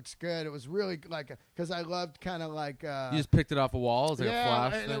 That looks good. It was really like, because I loved kind of like. You just picked it off a wall? It was like a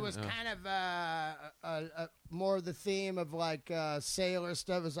flash and thing? it was kind of more the theme of like sailor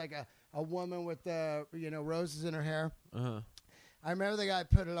stuff. It was like a woman with roses in her hair. Uh-huh. I remember the guy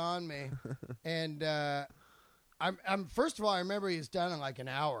put it on me, and I'm first of all, I remember he was done in like an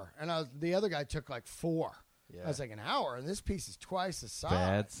hour, and the other guy took like 4. Yeah. I was like, an hour, and this piece is twice the size.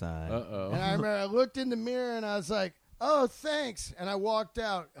 Bad sign. Uh-oh. And I remember I looked in the mirror, and I was like, oh, thanks, and I walked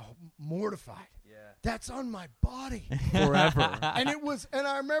out mortified. Yeah. That's on my body. Forever. And it was, and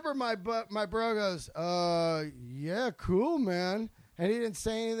I remember my bro goes, yeah, cool, man. And he didn't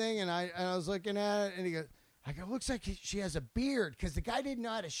say anything, and I was looking at it, and he goes, looks like she has a beard, because the guy didn't know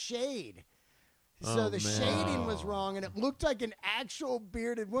how to shade. So the shading was wrong, and it looked like an actual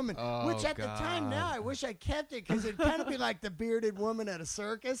bearded woman, which at the time now, I wish I kept it, because it'd kind of be like the bearded woman at a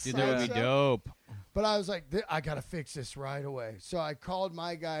circus. Dude, that would be dope. But I was like, I got to fix this right away. So I called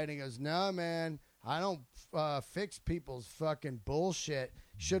my guy, and he goes, no, man, I don't fix people's fucking bullshit.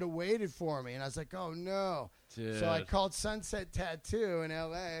 Should have waited for me. And I was like, oh, no. Dude. So I called Sunset Tattoo in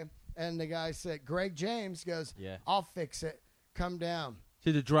L.A., and the guy said, Greg James goes, I'll fix it. Come down. So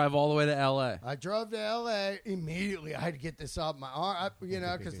you had to drive all the way to L.A. I drove to L.A. immediately. I had to get this off my arm,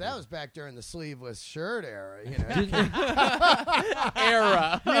 because that was back during the sleeveless shirt era,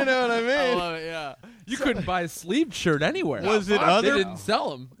 Era. You know what I I mean? love it, yeah. You couldn't buy a sleeved shirt anywhere. Was it They other? didn't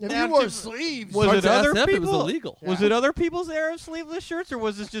sell them. If you wore sleeves. Was Hard it to other SF, people? it was illegal. Was it other people's era of sleeveless shirts, or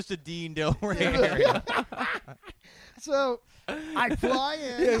was this just a Dean Delray area? So I fly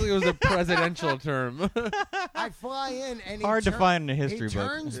in. Yeah, it was a presidential term. I fly in, and Hard to find in a history he book.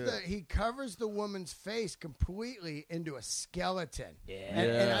 turns he covers the woman's face completely into a skeleton. Yeah.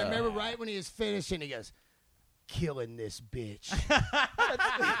 And I remember right when he was finishing, he goes, "Killing this bitch."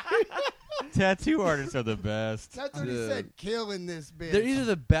 Tattoo artists are the best. That's what he said. Killing this bitch. They're either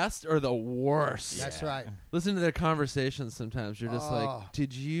the best or the worst. That's right. Listen to their conversations sometimes. You're just like,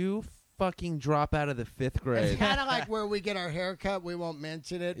 did you fucking drop out of the 5th It's grade? kind of like where we get our hair cut. We won't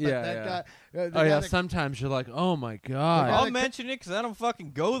mention it. But Yeah, that yeah. guy. The Oh, guy yeah, that- sometimes you're like, oh, my God. Yeah. I'll mention it because I don't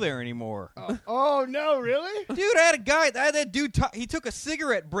fucking go there anymore. Oh no! Really? Dude, I had that dude. He took a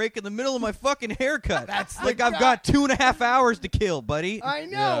cigarette break in the middle of my fucking haircut. That's the like I've guy. got 2.5 hours to kill, buddy. I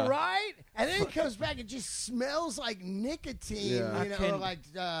know, Yeah. right? And then he comes back and just smells like nicotine,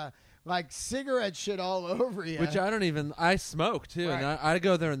 Yeah. like cigarette shit all over you. Which I smoke too, and Right. I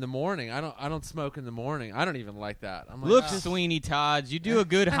go there in the morning. I don't smoke in the morning. I don't even like that. I'm like, Look, Sweeney Todds, you do a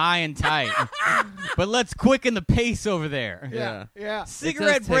good high and tight, but let's quicken the pace over there. yeah.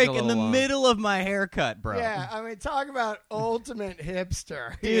 Cigarette take break a in the little long. middle of my haircut, bro. Yeah, I mean, talk about ultimate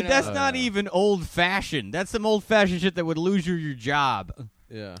hipster. Dude, you know? that's not even old-fashioned. That's some old-fashioned shit that would lose you your job.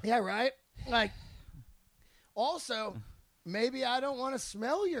 yeah. Yeah, right? Like, also, maybe I don't want to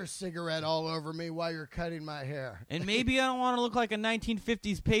smell your cigarette all over me while you're cutting my hair. And maybe I don't want to look like a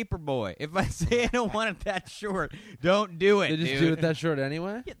 1950s paper boy. If I say I don't want it that short, don't do it, They just dude. do it that short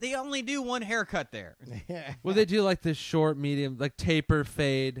anyway. Yeah, they only do one haircut there. Yeah. Well, they do like this short, medium, like taper,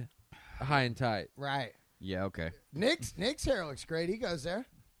 fade, high and tight. Right. Yeah, okay. Nick's hair looks great. He goes there.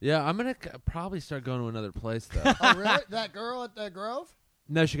 Yeah, I'm gonna probably start going to another place though. Oh, really? That girl at the Grove?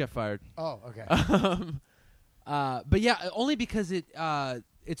 No, she got fired. Oh, okay. But yeah, only because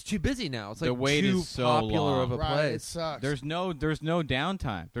it's too busy now. It's like The wait too is so popular long. of a Right, place. it sucks. There's no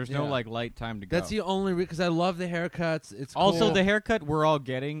downtime. There's no Yeah. like light time to go. That's the only because I love the haircuts. It's Also, cool. the haircut we're all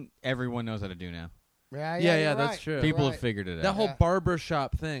getting, everyone knows how to do now. yeah, Yeah, you're that's right. true. You're People right. have figured it that out. whole Yeah. barber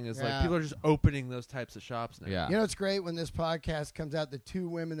shop thing is like Yeah. people are just opening those types of shops now. Yeah. You know, it's great when this podcast comes out. The two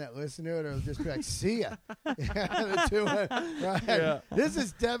women that listen to it will just be like, "See ya." The two women, right? Yeah. This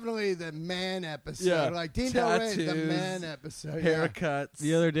is definitely the man episode. Yeah. Like Dean Delray, the Tattoos, man episode. Yeah. Haircuts.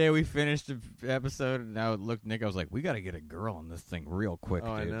 The other day we finished the episode, and I looked Nick. I was like, "We got to get a girl on this thing real quick,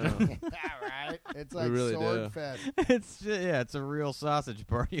 Oh, I dude." know. Yeah, right. It's We like really sword do. fest. It's a real sausage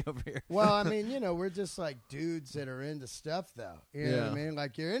party over here. Well, I mean, we're just like dudes that are into stuff, though. You know what I Yeah. mean?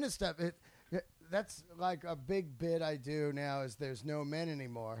 Like you're into stuff. That's like a big bit I do now. Is there's no men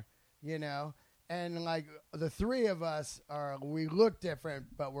anymore. And like the three of us we look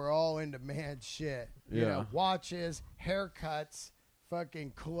different, but we're all into man shit. Yeah. Watches, haircuts,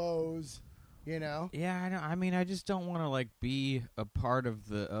 fucking clothes. Yeah, I know. I mean, I just don't want to like be a part of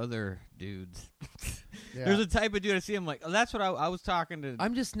the other dudes. Yeah. There's a type of dude I see. I'm like, oh, that's what I was talking to.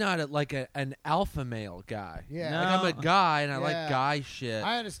 I'm just not an alpha male guy. Yeah. Like I'm a guy and I Yeah. like guy shit.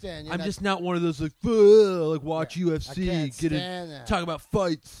 I understand. I'm just not one of those like watch I UFC, can't get it, stand that. talk about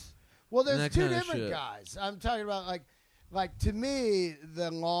fights. Well, and there's that two kinda different shit. guys. I'm talking about like to me, the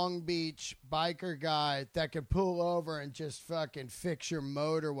Long Beach biker guy that could pull over and just fucking fix your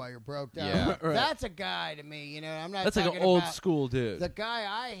motor while you're broke down. Yeah. Right. That's a guy to me. I'm not. That's like an talking old about- school dude. The guy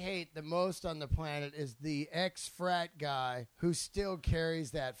I hate the most on the planet is the ex-frat guy who still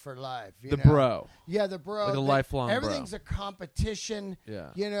carries that for life. The bro. Yeah, the bro. Like a that lifelong bro. Everything's a competition.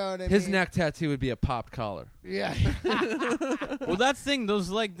 Yeah. You know what I His mean? neck tattoo would be a popped collar. Yeah. Well, that's the thing.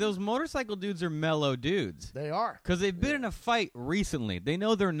 Those motorcycle dudes are mellow dudes. They are. Because they've been in a fight recently. They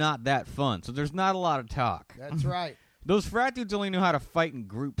know they're not that fun, so there's not a lot of talk. That's right. Those frat dudes only know how to fight in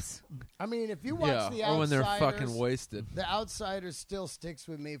groups. I mean, if you watch The or when they're Outsiders, fucking wasted. The Outsiders still sticks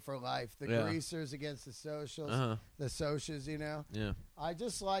with me for life. The Yeah. greasers against the socials, Uh-huh. the socias, Yeah. I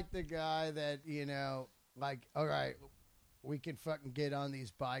just like the guy that, like, all right, we can fucking get on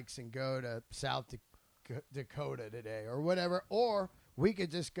these bikes and go to South Dakota today or whatever, or we could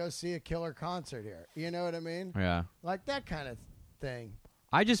just go see a killer concert here. You know what I mean? Yeah. Like that kind of thing.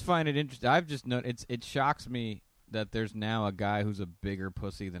 I just find it interesting. I've just noticed it shocks me that there's now a guy who's a bigger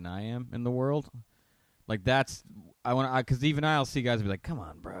pussy than I am in the world. Like because even I'll see guys be like, "Come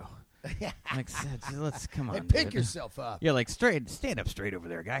on, bro." Like, let's come on. Hey, pick dude. yourself up. Yeah, like stand up straight over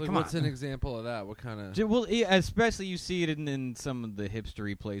there, guy. Like, Come what's on. an example of that? What kind of? Well, yeah, especially you see it in some of the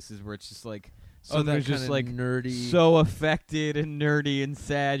hipstery places where it's just like someone that who's just kinda like nerdy. so affected and nerdy and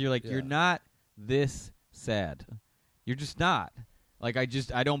sad. You're like, Yeah. you're not this sad. You're just not. Like, I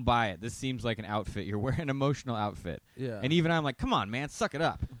don't buy it. This seems like an outfit. You're wearing an emotional outfit. Yeah. And even I'm like, come on, man, suck it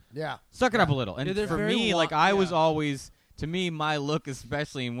up. Yeah. Suck it up a little. And Yeah, they're for very me, like, wa- I was yeah. always, to me, my look,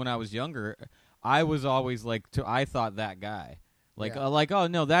 especially when I was younger, I was always like, I thought that guy. Like, Yeah. oh,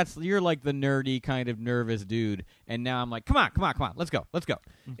 no, you're like the nerdy kind of nervous dude. And now I'm like, come on, let's go.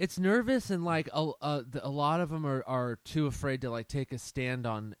 It's nervous and like a lot of them are too afraid to like take a stand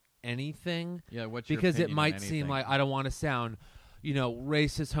on anything Yeah, what's your because it opinion on might seem anything? like I don't want to sound,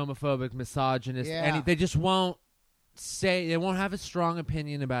 racist, homophobic, misogynist. Yeah. They just won't say. They won't have a strong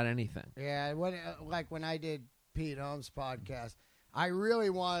opinion about anything. Yeah, when I did Pete Holmes' podcast, I really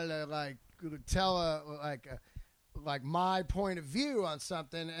wanted to like tell like my point of view on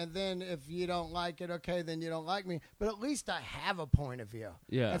something, and then if you don't like it, okay, then you don't like me. But at least I have a point of view.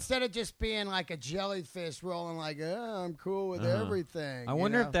 Yeah. Instead of just being like a jellyfish rolling like, oh, I'm cool with Uh-huh. everything. I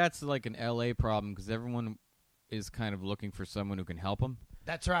wonder if that's like an LA problem because everyone is kind of looking for someone who can help them.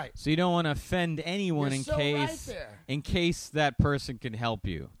 That's right. So you don't want to offend anyone You're in so case right there. in case that person can help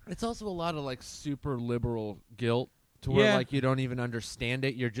you. It's also a lot of like super liberal guilt to where Yeah. like you don't even understand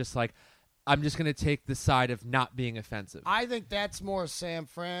it. You're just like, I'm just gonna take the side of not being offensive. I think that's more San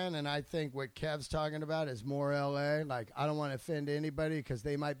Fran, and I think what Kev's talking about is more L.A. Like, I don't want to offend anybody because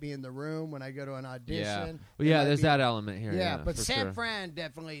they might be in the room when I go to an audition. Yeah. Well, They yeah, might there's be- that element here. Yeah, but for San sure. Fran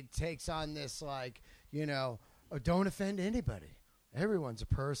definitely takes on this, like, don't offend anybody. Everyone's a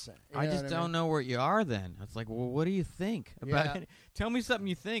person. You I know just what don't mean? know where you are then. It's like, well, what do you think about Yeah. it? Tell me something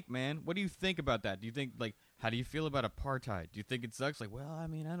you think, man. What do you think about that? Do you think, like, how do you feel about apartheid? Do you think it sucks? Like, well, I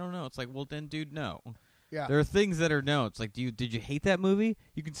mean, I don't know. It's like, well, then, dude, no. Yeah. There are things that are no. It's like, did you hate that movie?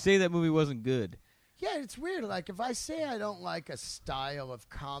 You could say that movie wasn't good. Yeah, it's weird. Like, if I say I don't like a style of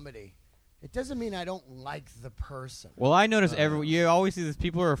comedy, it doesn't mean I don't like the person. Well, I notice you always see this.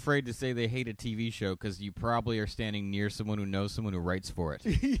 People are afraid to say they hate a TV show because you probably are standing near someone who knows someone who writes for it.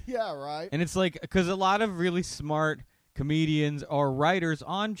 Yeah, right. And it's like, because a lot of really smart comedians are writers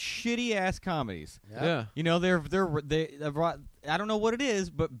on shitty ass comedies. Yeah. You know, I don't know what it is,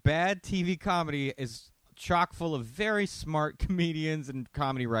 but bad TV comedy is chock full of very smart comedians and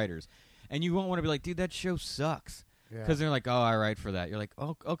comedy writers. And you won't want to be like, dude, that show sucks. Because they're like, oh, I write for that. You're like,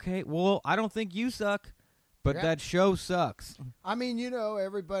 oh, okay, well, I don't think you suck, but that show sucks. I mean, you know,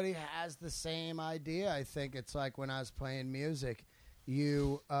 everybody has the same idea. I think it's like when I was playing music,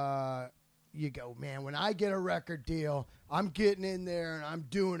 you go, man, when I get a record deal, I'm getting in there and I'm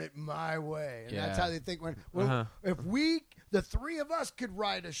doing it my way. And that's how they think. If the three of us could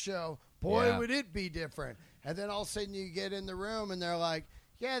write a show, boy, would it be different. And then all of a sudden you get in the room and they're like,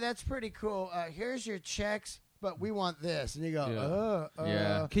 yeah, that's pretty cool. Here's your checks. But we want this, and you go,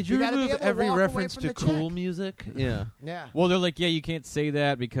 Could you remove every reference to cool music? Yeah. Yeah. Well, they're like, yeah, you can't say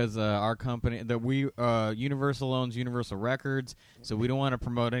that because our company, Universal owns Universal Records, so we don't want to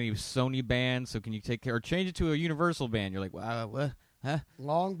promote any Sony bands. So can you take care or change it to a Universal band? You're like, wow, what? Huh?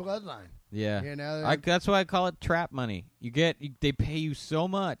 Long bloodline. Yeah. You know, that's why I call it trap money. They pay you so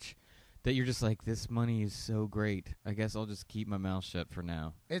much that you're just like, this money is so great. I guess I'll just keep my mouth shut for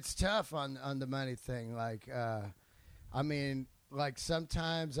now. It's tough on the money thing. Like, I mean, like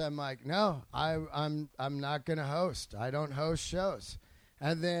sometimes I'm like, no, I'm not gonna host. I don't host shows.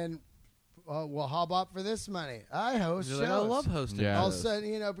 And then, well, how about for this money? I host shows. Like, I love hosting. Yeah. All of a sudden,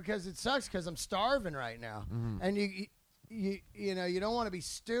 you know, because it sucks because I'm starving right now, and you know, you don't want to be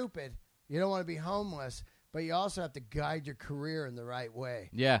stupid. You don't want to be homeless. But you also have to guide your career in the right way.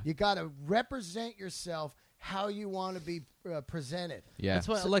 Yeah. You got to represent yourself how you want to be presented. Yeah. That's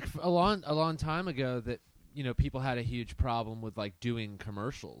why, like, a long time ago, that people had a huge problem with like doing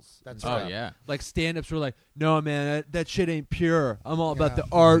commercials. That's Oh right. yeah. Like stand-ups were like, no man, that shit ain't pure. I'm all about the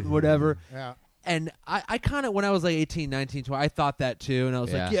art and whatever. Yeah. And I kind of, when I was like 18, 19, 20, I thought that too. And I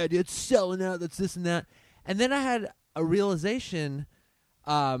was like, yeah, dude, it's selling out. That's this and that. And then I had a realization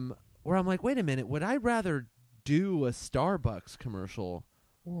where I'm like, wait a minute, would I rather do a Starbucks commercial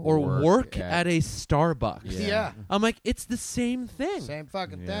or work at a Starbucks? Yeah. I'm like, it's the same thing. Same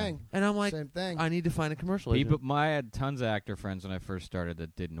fucking thing. And I'm like, Same thing. I need to find a commercial. I had tons of actor friends when I first started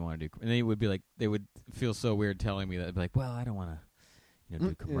that didn't want to do, and they would be like, they would feel so weird telling me that. They'd be like, well, I don't want to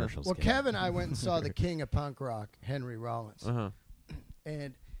do commercials. Well, Kevin and I went and saw the king of punk rock, Henry Rollins.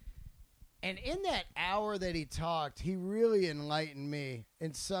 And in that hour that he talked, he really enlightened me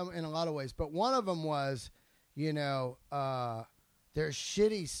in a lot of ways. But one of them was, there's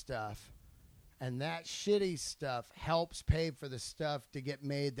shitty stuff, and that shitty stuff helps pay for the stuff to get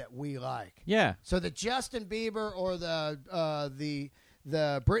made that we like. Yeah. So the Justin Bieber or the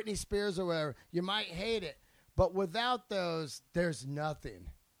Britney Spears or whatever, you might hate it, but without those, there's nothing.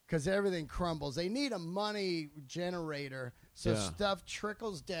 Because everything crumbles. They need a money generator so stuff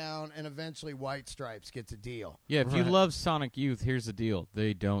trickles down and eventually White Stripes gets a deal. Yeah, if you love Sonic Youth, here's the deal.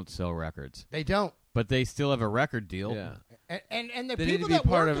 They don't sell records. They don't. But they still have a record deal. Yeah. And the They need people to be that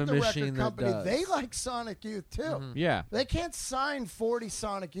part work of at a the machine record that company, does. they like Sonic Youth too. Yeah. They can't sign 40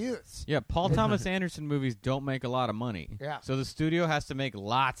 Sonic Youths. Yeah, Paul Thomas Anderson movies don't make a lot of money. Yeah. So the studio has to make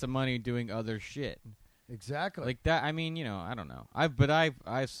lots of money doing other shit. Exactly. Like that, I mean, I don't know. I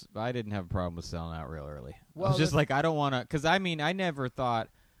didn't have a problem with selling out real early. Well, I was just like, I don't want to, because I mean, I never thought,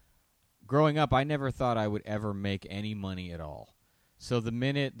 growing up, I never thought I would ever make any money at all. So the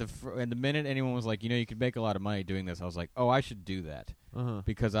minute anyone was like, you could make a lot of money doing this, I was like, oh, I should do that.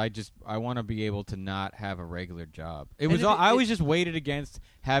 Because I want to be able to not have a regular job. I always just waited against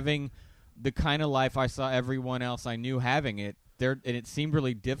having the kind of life I saw everyone else I knew having it. And it seemed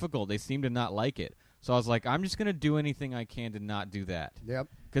really difficult. They seemed to not like it. So I was like, I'm just going to do anything I can to not do that. Yep.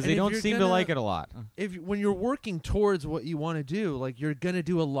 Because they don't seem to like it a lot. When you're working towards what you want to do, like you're going to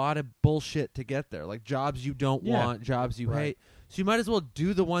do a lot of bullshit to get there. Like jobs you don't want, jobs you hate. So you might as well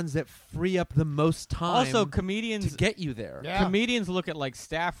do the ones that free up the most time. Also, comedians to get you there. Yeah. Comedians look at like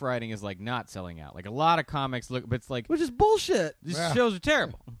staff writing as like not selling out. Like a lot of comics look, but it's like Which is bullshit. these shows are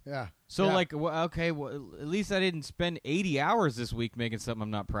terrible. Yeah. So Yeah. like, at least I didn't spend 80 hours this week making something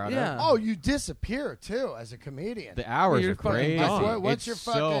I'm not proud Yeah. of. Oh, you disappear too as a comedian. The hours You're are fucking crazy. gone. What's It's your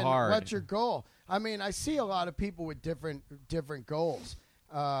so fucking? hard. What's your goal? I mean, I see a lot of people with different goals.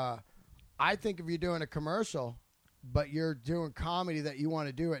 I think if you're doing a commercial, but you're doing comedy that you want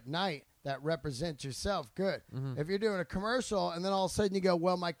to do at night that represents yourself, good. If you're doing a commercial and then all of a sudden you go,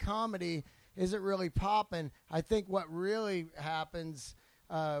 well, my comedy isn't really popping. I think what really happens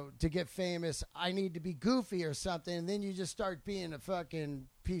to get famous, I need to be goofy or something, and then you just start being a fucking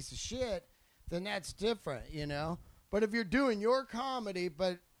piece of shit. then that's different, you know. But if you're doing your comedy,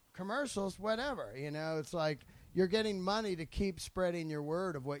 but commercials, whatever, you know, it's like you're getting money to keep spreading your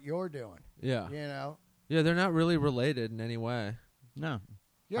word of what you're doing. Yeah. You know. Yeah, they're not really related in any way. No.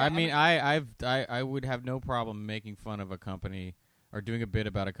 Yeah, I mean, I would have no problem making fun of a company or doing a bit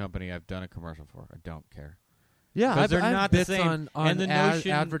about a company I've done a commercial for. I don't care. Yeah, 'Cause they're I've not the bits same. on And the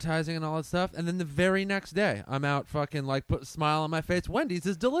notion- advertising and all that stuff, and then the very next day, I'm out fucking like put a smile on my face. Wendy's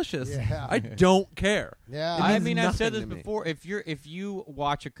is delicious. Yeah. I don't care. Yeah. It I means mean, I've said this nothing to me. before. If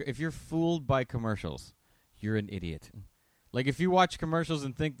you're fooled by commercials, you're an idiot. Like if you watch commercials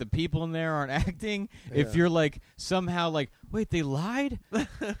and think the people in there aren't acting, if you're like somehow like, wait, they lied?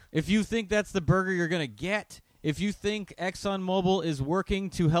 If you think that's the burger you're gonna get, if you think ExxonMobil is working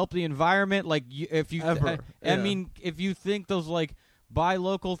to help the environment, like if you, I mean, if you think those like buy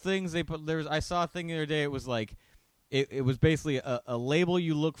local things, they put I saw a thing the other day. It was like, it was basically a label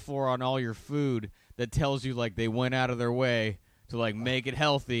you look for on all your food that tells you like they went out of their way to like make it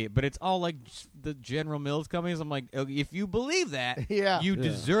healthy, but it's all like the General Mills companies. I'm like, if you believe that, you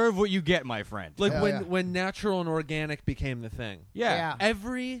deserve what you get, my friend. Like Yeah, when natural and organic became the thing. Yeah.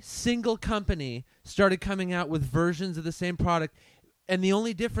 Every single company started coming out with versions of the same product, and the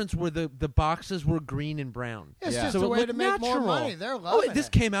only difference were the boxes were green and brown. It's Yeah. just So a it way looked to make more natural. money. They're loving This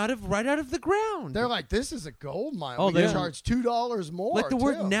it. came right out of the ground. They're like, this is a gold mine. Oh, We can yeah. charge $2 more. like the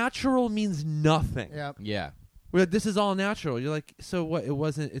word too. natural means nothing. Yeah. Yeah. We're like, this is all natural. You're like, so what?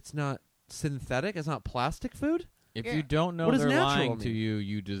 It's not synthetic. It's not plastic food. If Yeah. you don't know What does they're natural lying to mean? you,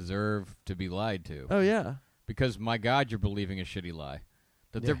 you deserve to be lied to. Oh yeah. Because my God, you're believing a shitty lie.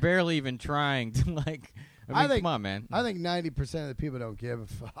 That they're Yeah. barely even trying to like. I mean, come on, man. I think 90% of the people don't give a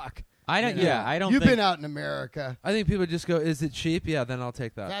fuck. I don't. You know? Yeah, I don't. You've think, been out in America. I think people just go, is it cheap? Yeah, then I'll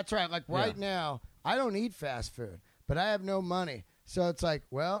take that. That's right. Like right now, I don't eat fast food, but I have no money. So it's like,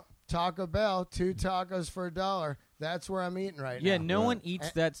 well, Taco Bell, 2 tacos for $1. That's where I'm eating right Yeah, now. no one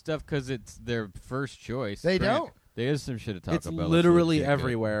eats that stuff because it's their first choice. They Granted, don't. There is some shit at Taco It's Bell. that's literally legit good.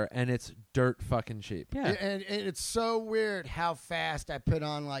 everywhere, and it's dirt fucking cheap. Yeah. And it's so weird how fast I put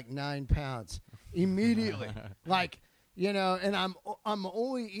on like 9 pounds immediately. Like, you know, and I'm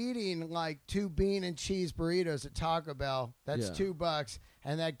only eating like 2 bean and cheese burritos at Taco Bell. That's Yeah. $2,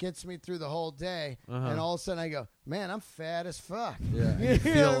 and that gets me through the whole day. And all of a sudden I go, man, I'm fat as fuck. Yeah, You you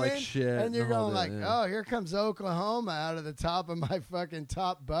feel know what I like mean? shit. And you're the whole going like, day, yeah. oh, here comes Oklahoma out of the top of my fucking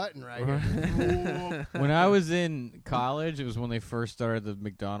top button right here. When I was in college, it was when they first started the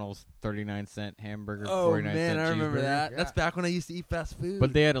McDonald's 39-cent hamburger, Oh 49 man, cent I remember cheeseburger. that. Yeah. That's back when I used to eat fast food.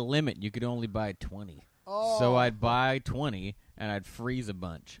 But they had a limit. You could only buy 20. Oh. So I'd buy 20 and I'd freeze a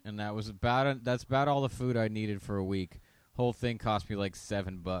bunch, and that's about all the food I needed for a week. Whole thing cost me like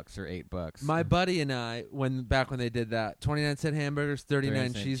 $7 or $8. my buddy and I, back when they did that, 29-cent hamburgers,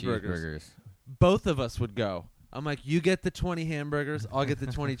 39 cent cheeseburgers. Both of us would go. I'm like, you get the 20 hamburgers, I'll get the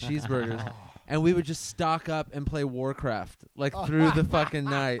 20 cheeseburgers. And we would just stock up and play Warcraft, like through the fucking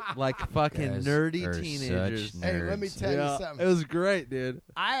night, like fucking Guys nerdy are teenagers. such Hey, let me nerds. tell you Yeah, something. it was great, dude.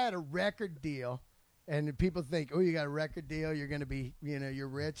 I had a record deal, and people think, oh, you got a record deal, you're going to be, you know, you're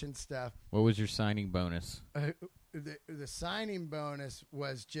rich and stuff. What was your signing bonus? The signing bonus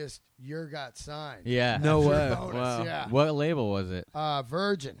was just got signed. Yeah. No That's your way. bonus, Wow. yeah. What label was it?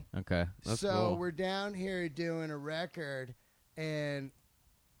 Virgin. Okay. That's so cool. we're down here doing a record, and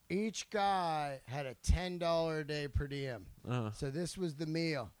each guy had a $10 a day per diem. So this was the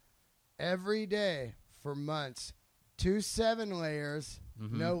meal. Every day for months, 2 7 layers,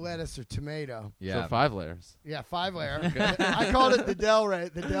 no lettuce or tomato. Yeah. So 5 layers. Yeah, 5 layer. I called it the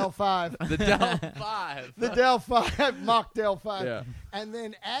Delray, the Del 5. The Del 5. The Del 5, mock Del 5. Yeah. And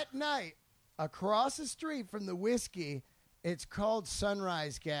then at night, across the street from the whiskey, it's called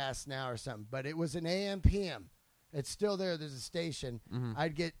Sunrise Gas now or something, but it was an AM PM. It's still there. There's a station.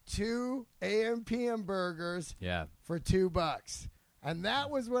 I'd get 2 AM PM burgers Yeah. for $2. And that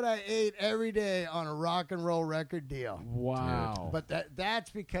was what I ate every day on a rock and roll record deal. Wow. But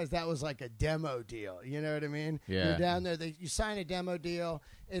that's because that was like a demo deal. You know what I mean? Yeah. You're down there. You sign a demo deal.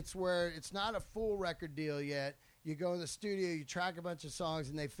 It's where it's not a full record deal yet. You go in the studio, you track a bunch of songs,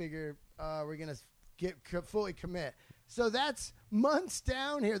 and they figure we're going to fully commit. So that's months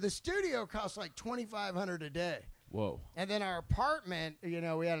down here. The studio costs like $2,500 a day. Whoa. And then our apartment, you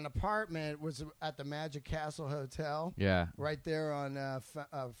know, we had an apartment, was at the Magic Castle Hotel. Yeah. Right there on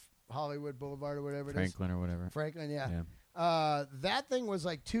Hollywood Boulevard or whatever it is. Franklin or whatever. Franklin, yeah. That thing was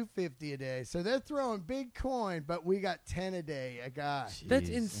like $250 a day. So they're throwing big coin, but we got 10 a day a guy. That's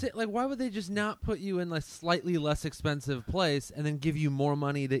insane. Like, why would they just not put you in a slightly less expensive place and then give you more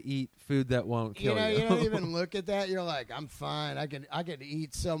money to eat food that won't kill you? You don't even look at that. You're like, I'm fine. I could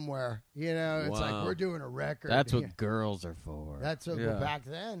eat somewhere. It's like we're doing a record. That's what girls are for. That's what back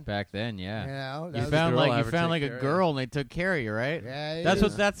then. Back then, yeah. That You was- found girl like a girl and they took care of you, right? Yeah, That's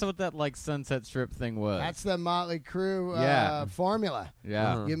what that like Sunset Strip thing was. That's the Motley Crue formula.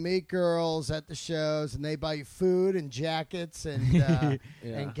 yeah. Uh-huh. You meet girls at the shows, and they buy you food and jackets and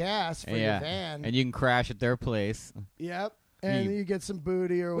and gas for your van. And you can crash at their place. Yep. And you get some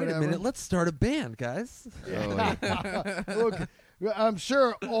booty or Wait whatever. a minute. Let's start a band, guys. Look, I'm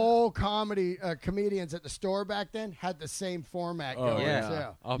sure all comedians at the store back then had the same format going yeah.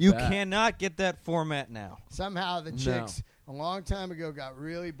 too. I'll You bet. cannot get that format now. Somehow the chicks a long time ago got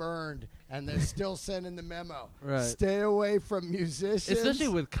really burned, and they're still sending the memo. Right. Stay away from musicians. Especially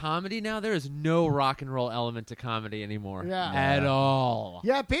with comedy now, there is no rock and roll element to comedy anymore. Yeah. At all.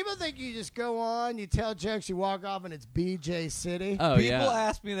 Yeah, people think you just go on, you tell jokes, you walk off, and it's BJ City. Oh, People yeah.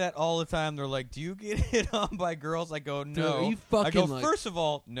 ask me that all the time. They're like, "Do you get hit on by girls?" I go, "No." are you I go, fucking, like- first of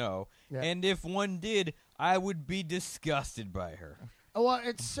all, no. Yeah. And if one did, I would be disgusted by her. Well,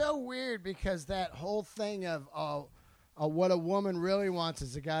 it's so weird because that whole thing of what a woman really wants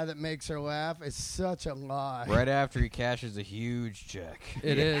is a guy that makes her laugh is such a lie. Right after he cashes a huge check.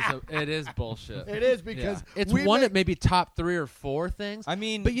 It is bullshit. It is because it's we one make- of maybe top 3 or 4 things. I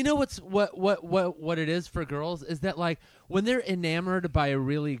mean, But you know what it is for girls is that, like, when they're enamored by a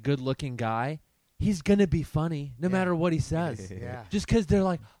really good-looking guy, he's gonna be funny no matter what he says. Yeah. Just because they're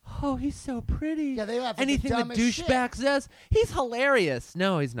like, oh, he's so pretty. Yeah, they laugh at the Anything the dumbest douchebag says, he's hilarious.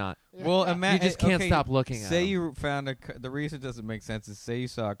 No, he's not. well, imagine You just can't stop looking at Say him. you found the reason it doesn't make sense is say you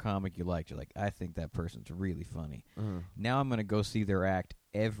saw a comic you liked. You're like, I think that person's really funny. Now I'm gonna go see their act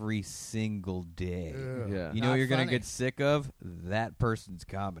every single day. Yeah. You know Not what you're gonna funny. get sick of? That person's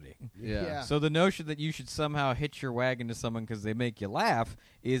comedy. Yeah. So the notion that you should somehow hitch your wagon to someone because they make you laugh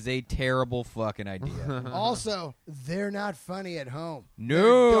is a terrible fucking idea. Also, they're not funny at home.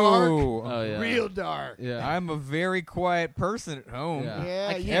 No. Oh, yeah. Real dark. Yeah. I'm a very quiet person at home. Yeah.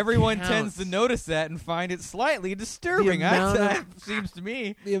 Yeah, you Everyone count. tends to notice that and find it slightly disturbing. amount That seems to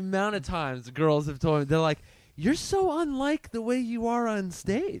me. The amount of times girls have told me, they're like, you're so unlike the way you are on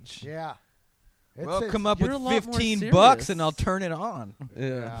stage. Yeah. Well, come up you're with a lot more $15 serious. and I'll turn it on.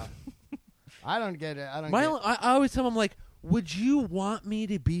 Yeah. I don't get it. I don't My, get it. I always tell them, like, would you want me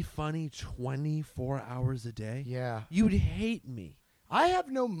to be funny 24 hours a day? Yeah. You'd hate me. I have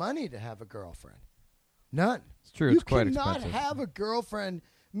no money to have a girlfriend. None. It's true. You It's quite cannot expensive. have a girlfriend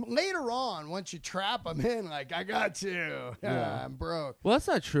later on once you trap them in. Like, I got you. Yeah. I'm broke. Well, that's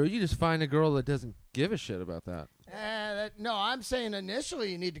not true. You just find a girl that doesn't give a shit about that. No, I'm saying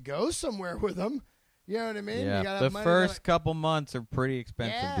initially you need to go somewhere with them. You know what I mean? You gotta Yeah, have the money first couple months are pretty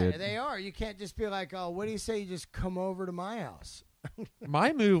expensive, yeah, dude. they are. You can't just be like, oh, what do you say you just come over to my house?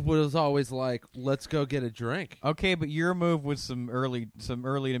 My move was always like, let's go get a drink. Okay, but your move was some early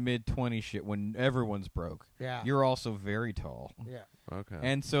to mid 20 shit when everyone's broke. Yeah. You're also very tall. Yeah. Okay.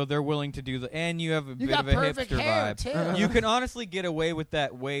 And so they're willing to do and you have a You bit got of a perfect hipster hair, vibe. too. You can honestly get away with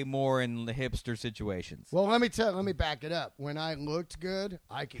that way more in the hipster situations. Well, let me back it up. When I looked good,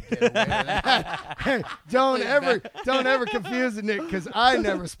 I could get away with that. Hey, don't ever confuse it, Nick, because I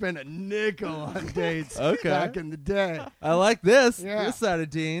never spent a nickel on dates Okay. back in the day. I like this. Yeah. This side of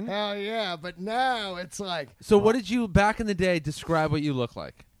Dean. Hell yeah, but now it's like, So what did you, back in the day, describe what you look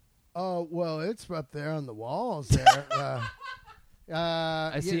like? oh, well, it's up there on the walls there.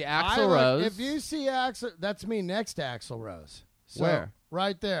 I see Axl Rose. If you see Axl, that's me next to Axl Rose. So, Where?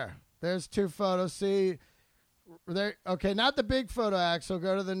 Right there. There's 2 photos. See, there. Okay, not the big photo, Axl.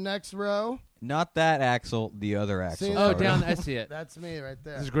 Go to the next row. Not that Axel, the other Axel. See, Oh, Sorry. down. I see it. That's me right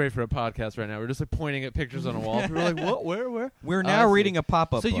there. This is great for a podcast right now. We're just like pointing at pictures on a wall. People are like, what? Where? We're I now see. reading a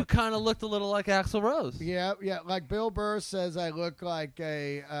pop-up So you book. kind of looked a little like Axl Rose. Yeah. Like Bill Burr says, I look like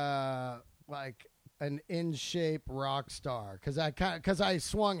an in shape rock star because I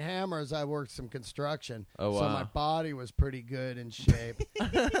swung hammers. I worked some construction, Oh, so wow. my body was pretty good in shape. You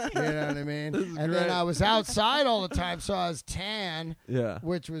know what I mean? This is And great. then I was outside all the time, so I was tan, Yeah.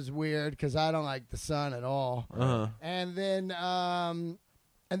 which was weird because I don't like the sun at all. Uh-huh. And then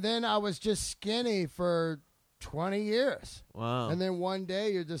I was just skinny for 20 years. Wow. And then one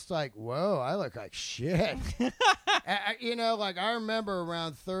day you're just like, whoa, I look like shit. Like I remember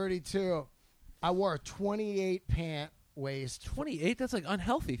around 32, I wore a 28 pant waist. 28? That's like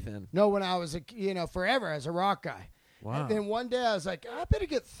unhealthy thin. No, when I was, forever as a rock guy. Wow. And then one day I was like, I better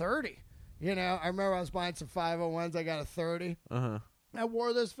get 30. You know, I remember I was buying some 501s. I got a 30. Uh-huh. I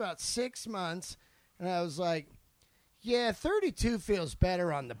wore this for about 6 months, and I was like, yeah, 32 feels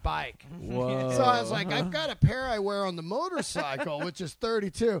better on the bike. Whoa. So I was like, I've got a pair I wear on the motorcycle, which is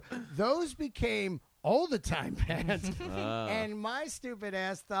 32. Those became all-the-time pants. And my stupid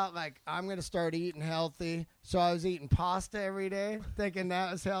ass thought, like, I'm going to start eating healthy. So I was eating pasta every day, thinking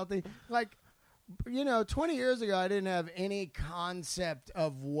that was healthy. Like, you know, 20 years ago, I didn't have any concept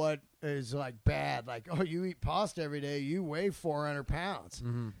of what is, like, bad. Like, oh, you eat pasta every day, you weigh 400 pounds.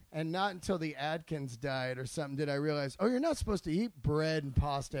 Mm-hmm. And not until the Atkins diet or something did I realize, oh, you're not supposed to eat bread and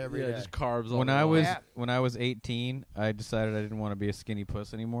pasta every day. Just carbs. All When day I long. was Yeah. when I was 18, I decided I didn't want to be a skinny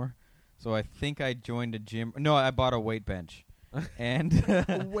puss anymore. So I think I joined a gym. No, I bought a weight bench. And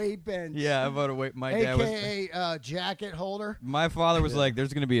A weight bench. yeah, I bought a weight. My dad was. AKA jacket holder. My father was like,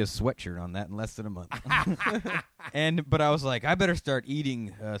 "There's going to be a sweatshirt on that in less than a month." But I was like, "I better start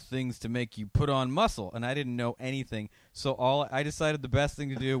eating things to make you put on muscle," and I didn't know anything. So I decided the best thing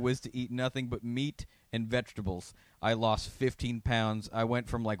to do was to eat nothing but meat and vegetables. I lost 15 pounds. I went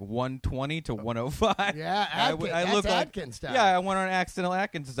from like 120 to 105. Yeah, Atkins, I looked like Atkins diet. yeah. I went on an accidental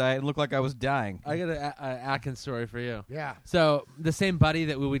Atkins diet and looked like I was dying. I got an Atkins story for you. Yeah. So the same buddy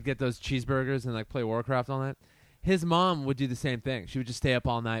that we would get those cheeseburgers and like play Warcraft all night, his mom would do the same thing. She would just stay up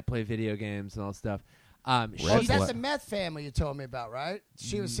all night, play video games and all that stuff. Oh, Red that's flag. the meth family you told me about, right?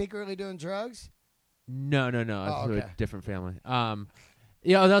 She was secretly doing drugs? No. It's Oh, a okay. different family.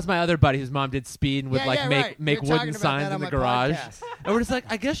 Yeah, that was my other buddy whose mom did speed and would Yeah, like yeah, make right. make You're wooden talking about signs that in on the my garage. podcast. And we're just like,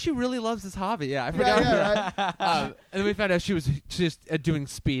 I guess she really loves this hobby. Yeah, I forgot. Yeah, right. And then we found out she was just doing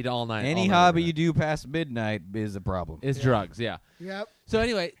speed all night. Any all night, hobby every you do past midnight is a problem. night. Is drugs. Yeah. Yep. So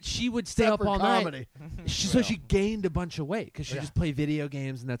anyway, she would stay Except up for all comedy. night. So she gained a bunch of weight because she Yeah. just played video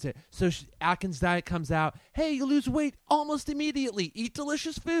games and that's it. So Atkins diet comes out. Hey, you lose weight almost immediately. Eat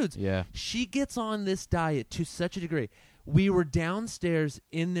delicious foods. Yeah. She gets on this diet to such a degree. We were downstairs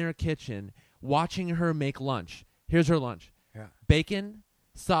in their kitchen watching her make lunch. Here's her lunch. Yeah. Bacon,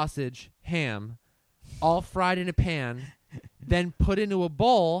 sausage, ham, all fried in a pan, then put into a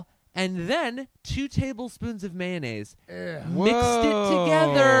bowl, and then 2 tablespoons of mayonnaise. Yeah. Mixed it Whoa.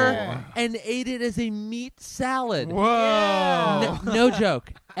 together and ate it as a meat salad. Whoa. No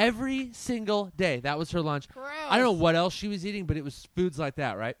joke. Every single day. That was her lunch. Gross. I don't know what else she was eating, but it was foods like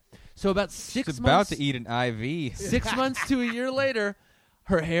that, right? So about 6 She's months. about to eat an IV. 6 months to a year later,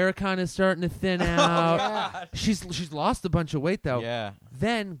 her hair kind of starting to thin out. She's lost a bunch of weight though. Yeah.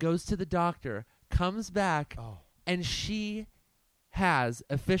 Then goes to the doctor, comes back, and she has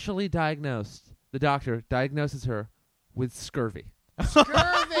officially diagnosed. The doctor diagnoses her with scurvy.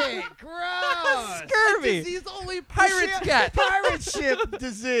 Scurvy. Gross. Scurvy. Disease only pirates get. Pirate ship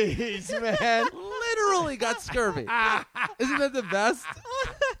disease, man. Literally got scurvy. Isn't that the best?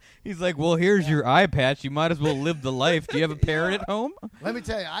 He's like, well, here's your eye patch. You might as well live the life. Do you have a parrot at home? Let me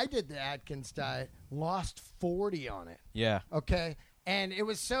tell you, I did the Atkins diet, lost 40 on it. Yeah. Okay. And it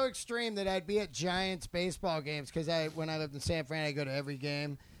was so extreme that I'd be at Giants baseball games because when I lived in San Fran, I go to every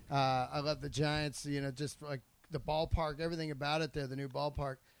game. I love the Giants, you know, just like the ballpark, everything about it there, the new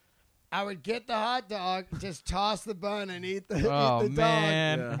ballpark. I would get the hot dog, just toss the bun, and eat the, Oh, eat the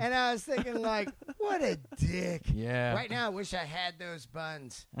man. dog. And I was thinking, like, what a dick. Yeah. Right now, I wish I had those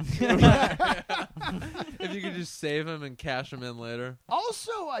buns. If you could just save them and cash them in later.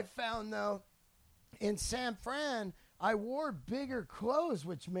 Also, I found, though, in San Fran, I wore bigger clothes,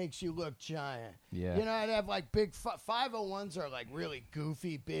 which makes you look giant. Yeah. You know, I'd have like big 501s are like really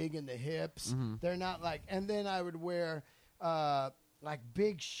goofy, big in the hips. Mm-hmm. They're not like, and then I would wear like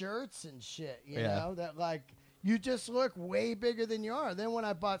big shirts and shit, you Yeah. know, that like you just look way bigger than you are. Then when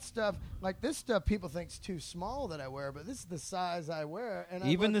I bought stuff like this stuff, people think it's too small that I wear, but this is the size I wear. And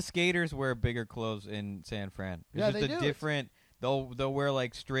Even the skaters wear bigger clothes in San Fran. It's Yeah, just they a do. different. They'll wear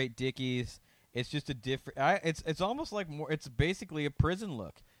like straight Dickies. It's just a different. It's almost like more. It's basically a prison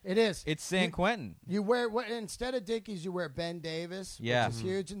look. it is. It's San Quentin. You wear instead of Dickies, you wear Ben Davis, Yeah. which is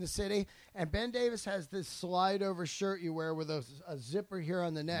huge in the city. And Ben Davis has this slide-over shirt you wear with a zipper here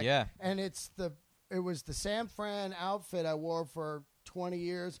on the neck. Yeah. And it was the San Fran outfit I wore for 20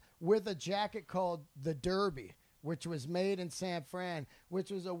 years with a jacket called the Derby, which was made in San Fran,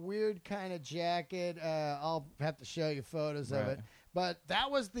 which was a weird kind of jacket. I'll have to show you photos of Right. it. But that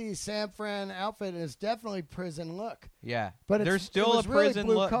was the San Fran outfit, and it's definitely prison look. Yeah, But it's- there's it still a was really prison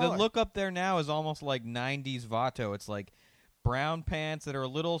blue look. The collar. look up there now is almost like '90s Vato. It's like brown pants that are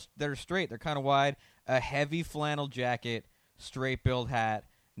they're straight, they're kind of wide, a heavy flannel jacket, straight build hat.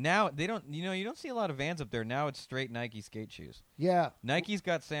 Now they don't, you don't see a lot of Vans up there. Now it's straight Nike skate shoes. Yeah. Nike's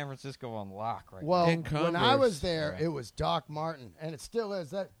got San Francisco on lock right Well, And when I was Converse. there, Yeah. it was Doc Martin, and it still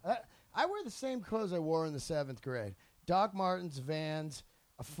is. I wear the same clothes I wore in the 7th grade. Doc Martens, Vans,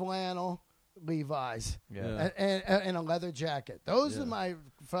 a flannel, Levi's, and a leather jacket. Those are my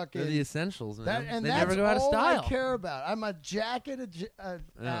fucking... They're the essentials, man. And they that's never go out of all style. I care about. I'm a jacket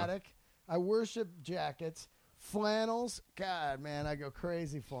addict. I worship jackets. Flannels, God, man, I go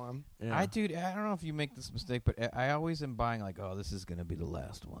crazy for them. Yeah. I don't know if you make this mistake, but I always am buying like, oh, this is going to be the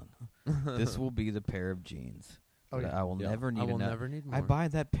last one. This will be the pair of jeans. Oh, yeah. I will never need never need more. I buy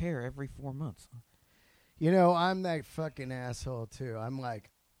that pair every 4 months. You know, I'm that fucking asshole, too. I'm like,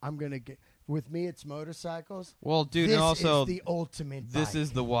 I'm going to get... With me, it's motorcycles. Well, dude, this and also is the ultimate this bike.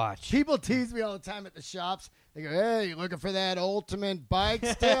 is the watch. People tease me all the time at the shops. They go, hey, you looking for that ultimate bike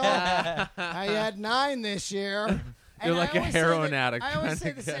still? I had 9 this year. You're like a heroin addict. I always say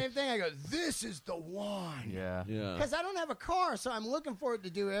trying the to get- same thing. I go, this is the one. Yeah. Yeah. Because I don't have a car, so I'm looking for it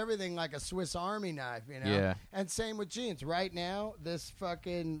to do everything like a Swiss Army knife, you know? Yeah. And same with jeans. Right now, this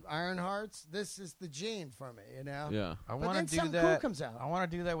fucking Ironhearts, this is the jean for me, you know? Yeah. I But want then to do something that. cool comes out. I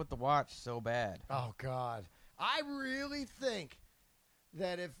want to do that with the watch so bad. Oh, God. I really think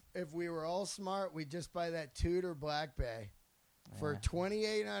that if we were all smart, we'd just buy that Tudor Black Bay for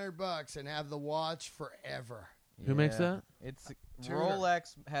 $2,800 and have the watch forever. Who makes that? It's Tudor.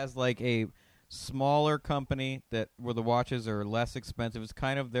 Rolex has like a smaller company where the watches are less expensive. It's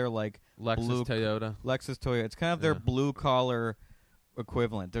kind of their like Lexus, Toyota. Lexus Toyota. It's kind of their blue collar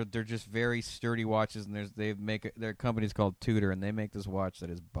equivalent. They're just very sturdy watches, and their company's called Tudor, and they make this watch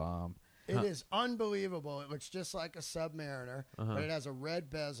that is bomb. It is unbelievable. It looks just like a Submariner, but it has a red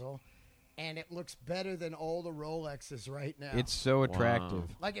bezel, and it looks better than all the Rolexes right now. It's so attractive.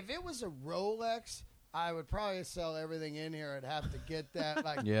 like if it was a Rolex, I would probably sell everything in here. I'd have to get that.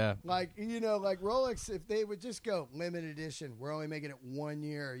 Like, Yeah. like like Rolex, if they would just go limited edition, we're only making it 1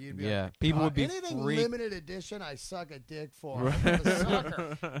 year. You'd be like, people would be anything limited edition. I suck a dick for. Right. I'm a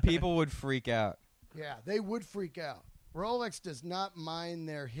sucker. people would freak out. Yeah, they would freak out. Rolex does not mind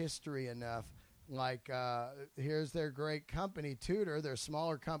their history enough. Like, here's their great company, Tudor, their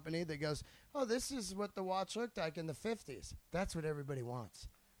smaller company that goes, oh, this is what the watch looked like in the 50s. That's what everybody wants.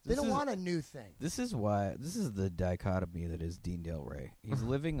 They don't want a new thing. This is the dichotomy that is Dean Delray. He's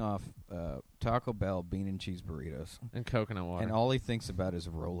living off Taco Bell bean and cheese burritos, And coconut water. and all he thinks about is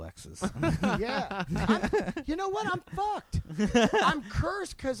Rolexes. Yeah. You know what? I'm fucked. I'm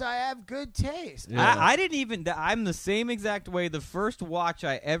cursed because I have good taste. Yeah. I didn't even. I'm the same exact way. The first watch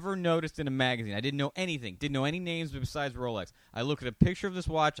I ever noticed in a magazine, I didn't know anything. Didn't know any names besides Rolex. I look at a picture of this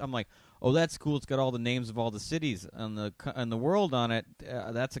watch. I'm like, oh, that's cool. It's got all the names of all the cities on the world on it.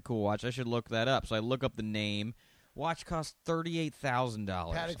 That's a cool watch. I should look that up. So I look up the name. Watch costs $38,000.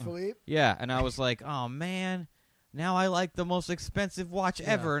 Patek Philippe. Yeah, and I was like, oh man, now I like the most expensive watch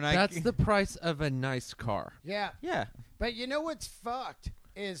ever. And That's the price of a nice car. Yeah. yeah. But you know what's fucked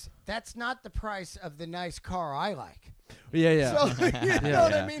is that's not the price of the nice car I like. Yeah, yeah. So, you know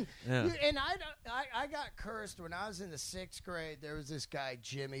what I mean? Yeah. And I got cursed when I was in the 6th grade. There was this guy,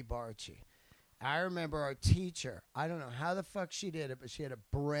 Jimmy Barchi. I remember our teacher. I don't know how the fuck she did it, but she had a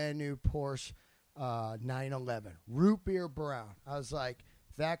brand new Porsche 911, root beer brown. I was like,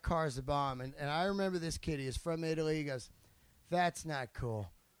 that car's a bomb. And I remember this kid. He was from Italy. He goes, that's not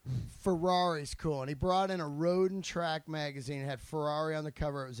cool. Ferrari's cool. And he brought in a Road and Track magazine. It had Ferrari on the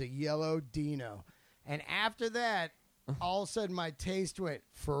cover. It was a yellow Dino. And after that, all of a sudden my taste went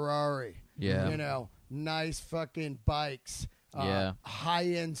Ferrari. Yeah. You know, nice fucking bikes. Yeah.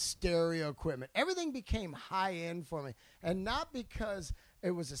 High-end stereo equipment. Everything became high-end for me. And not because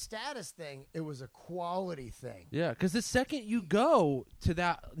it was a status thing. It was a quality thing. Yeah, because the second you go to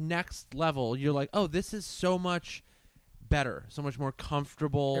that next level, you're like, oh, this is so much better, so much more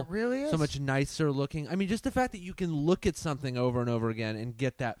comfortable. It really is. So much nicer looking. I mean, just the fact that you can look at something over and over again and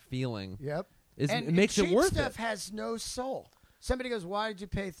get that feeling, Yep. it makes it cheap worth stuff it. has no soul. Somebody goes, why did you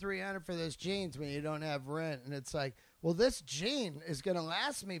pay $300 for those jeans when you don't have rent? And it's like, well, this jean is going to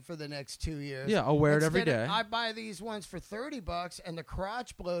last me for the next 2 years. Yeah, I'll wear it every Instead of- day. I buy these ones for $30 and the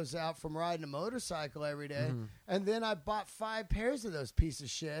crotch blows out from riding a motorcycle every day. Mm-hmm. And then I bought 5 pairs of those pieces of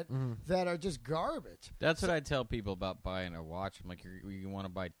shit Mm-hmm. that are just garbage. That's what I tell people about buying a watch. I'm like, you want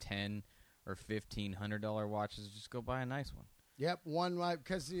to buy $10 or $1,500 watches? Just go buy a nice one. Yep,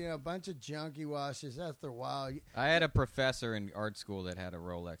 because a bunch of junky watches after a while. I had a professor in art school that had a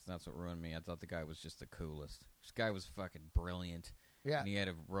Rolex, and that's what ruined me. I thought the guy was just the coolest. This guy was fucking brilliant. Yeah. And he had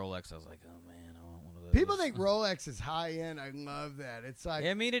a Rolex. I was like, oh man, I want one of those. People think Rolex is high end. I love that. It's like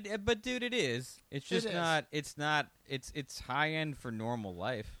I mean, but dude, it is. It's just is. not. It's not. It's high end for normal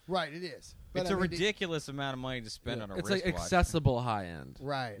life. right. It is. But It's I a mean, ridiculous amount of money to spend on a It's wristwatch. like accessible high end.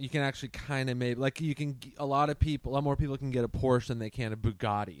 Right. You can actually kind of a lot more people can get a Porsche than they can a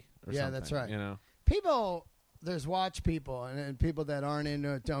Bugatti. or Yeah, something. that's right. You know, People, there's watch people, and people that aren't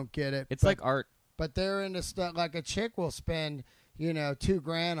into it don't get it. It's like art. But they're into stuff like a chick will spend,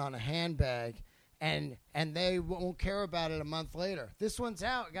 $2,000 on a handbag, and they won't care about it a month later. This one's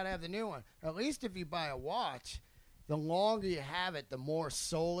out. Got to have the new one. At least if you buy a watch, the longer you have it, the more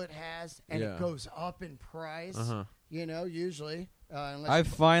soul it has, and Yeah. it goes up in price. Usually. I've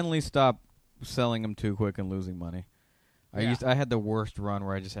finally stopped selling them too quick and losing money. I had the worst run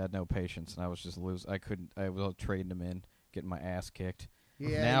where I just had no patience, and I was just I was trading them in, getting my ass kicked.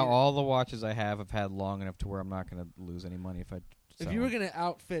 Yeah, now all the watches I have, I've had long enough to where I'm not going to lose any money if I. if you were going to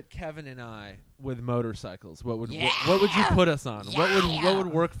outfit Kevin and I with motorcycles, what would you put us on? What would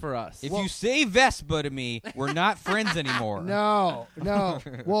work for us? If you say Vespa to me, we're not friends anymore. No.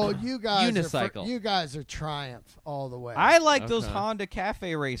 Well, you guys Unicycle. you guys are Triumph all the way. I like those Okay. Honda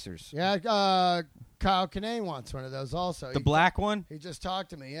Cafe racers. Yeah, Kyle Kinane wants one of those also. The black one, He just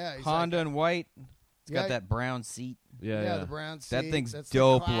talked to me. Yeah, he's Honda like, and white. It's Yeah. got that brown seat. yeah. the brown seat. That thing's That's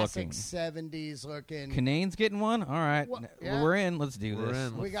dope the classic looking. 70s looking. Canane's getting one. All right, Well, yeah. we're in. Let's do We're this.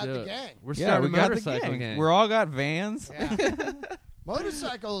 in. We Let's got do the it. gang. We're Yeah, starting we a got the motorcycle gang. gang. We're all got vans. Yeah.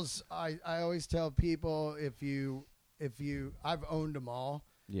 Motorcycles. I always tell people if you I've owned them all,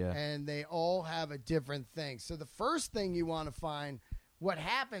 Yeah. and they all have a different thing. So the first thing you want to find, what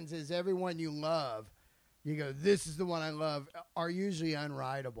happens is everyone you love, you go, this is the one I love, are usually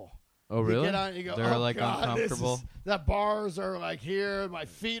unrideable. Oh, really? You get on, you go, They're, oh, like, God, this uncomfortable. is- the bars are like here, my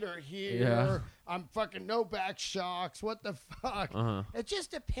feet are here. Yeah. I'm fucking no back shocks. What the fuck? Uh-huh. It just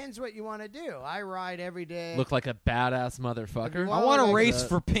depends what you want to do. I ride every day. Look like a badass motherfucker. Well, I want to like race that.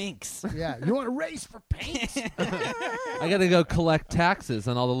 for pinks. Yeah, you want to race for paint? I got to go collect taxes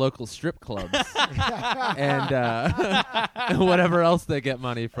on all the local strip clubs and whatever else they get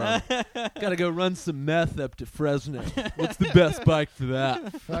money from. Got to go run some meth up to Fresno. What's the best bike for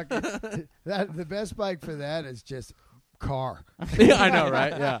that? Fuck it. The best bike for that is just car. Yeah, I know,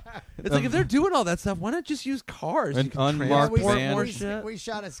 right? Yeah. It's like if they're doing all that stuff, why not just use cars? An You can unmarked transport van. more we, shit. we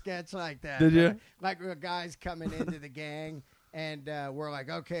shot a sketch like that. Did you? Like a guy's coming into the gang, and we're like,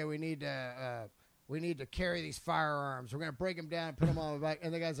 okay, we need to carry these firearms. We're going to break them down and put them on the bike.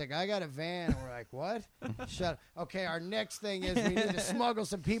 And the guy's like, I got a van. And we're like, what? Shut up. Okay, our next thing is we need to smuggle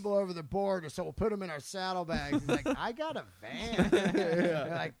some people over the border, so we'll put them in our saddlebags. He's like, I got a van.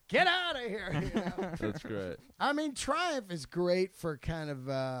 They're like, get out of here. You know? That's great. I mean, Triumph is great for kind of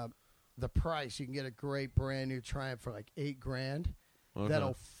the price. You can get a great brand new Triumph for like $8,000. Okay.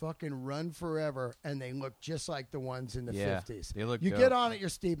 That'll fucking run forever, and they look just like the ones in the Yeah, 50s. they look You dope. get on it, you're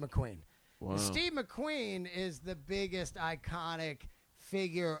Steve McQueen. Wow. Steve McQueen is the biggest iconic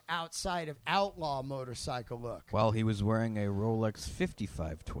figure outside of outlaw motorcycle look. While he was wearing a Rolex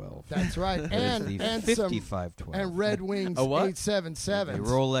 5512. That's right, That is the and some 5512. and Red Wings A what? 877. A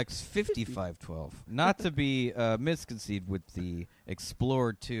Rolex 5512. Not to be misconceived with the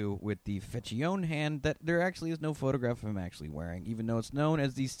Explorer 2 with the Fecchione hand that there actually is no photograph of him actually wearing, even though it's known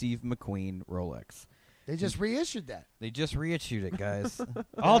as the Steve McQueen Rolex. They just reissued that. They just reissued it, guys.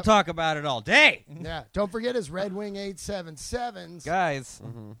 I'll talk about it all day. Yeah, don't forget his Red Wing 877s. Guys,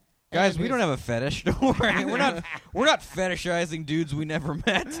 Mm-hmm. guys, And we don't have a fetish. Don't worry. We're not fetishizing dudes we never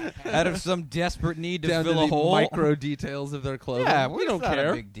met out of some desperate need to Down fill to a the hole. micro details of their clothing. Yeah, we don't it's not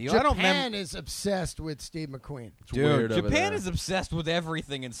care. a big deal. I don't Japan is obsessed with Steve McQueen. It's weird Dude, over Japan there. is obsessed with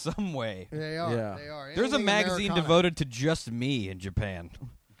everything in some way. They are. Yeah. They are. There's a Anything magazine Americana. devoted to just me in Japan.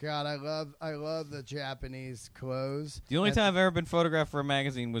 God, I love the Japanese clothes. The only And time I've ever been photographed for a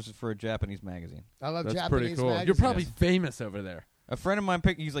magazine was for a Japanese magazine. I love That's Japanese pretty cool. magazines. You're probably famous over there. A friend of mine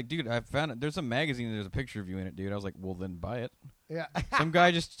he's like, dude, I found it. There's a magazine and there's a picture of you in it, dude. I was like, well, then buy it. Yeah. Some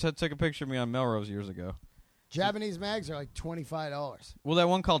guy just took a picture of me on Melrose years ago. Japanese mags are like $25. Well, that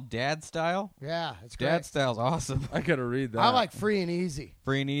one called Dad Style? Yeah, it's great. Dad Style's awesome. I gotta read that. I like Free and Easy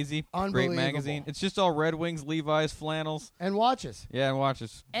Free and easy. Great Unbelievable. magazine. It's just all Red Wings, Levi's, flannels. and watches. Yeah, and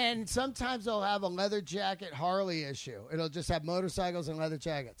watches. And sometimes they'll have a leather jacket Harley issue. It'll just have motorcycles and leather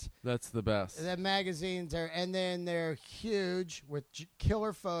jackets. That's the best. The magazines are, and then they're huge with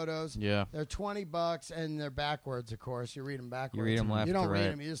killer photos. Yeah. They're $20, and they're backwards. Of course, you read them backwards. You read 'em left You don't to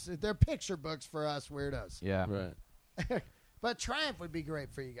read right. them. They're picture books for us weirdos. Yeah. Right. But Triumph would be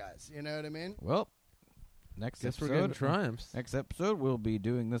great for you guys. You know what I mean? Well, next Guess we're getting episode. triumphs. Next episode, we'll be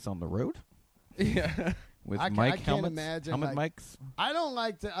doing this on the road Yeah. with I mic can't helmets. imagine, helmet like- mics. I don't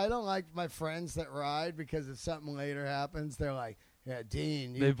like my friends that ride because if something later happens, they're like, "Yeah,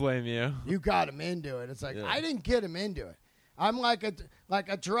 Dean, They blame you. you got him into it." It's like Yeah. I didn't get him into it. I'm like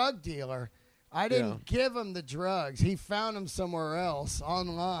a drug dealer. I didn't give him the drugs. He found them somewhere else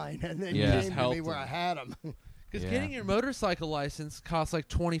online, and then Yeah. came to Helped me where him. I had them. Because Yeah. getting your motorcycle license costs like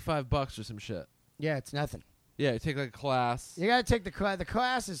 $25 or some shit. Yeah, it's nothing. Yeah, you take like a class. You got to take the class. The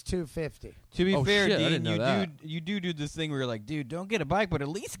class is $250. To be Oh, fair, shit, I Dean, didn't know that. you do this thing where you're like, dude, don't get a bike, but at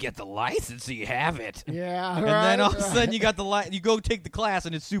least get the license so you have it. Yeah, And then all of a sudden you got the you go take the class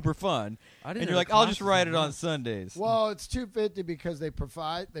and it's super fun, I and didn't you're know like, the I'll just classes ride were it on that. Sundays. Well, it's $250 because they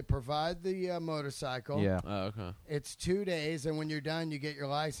provide the motorcycle. Yeah. Oh, okay. It's 2 days, and when you're done, you get your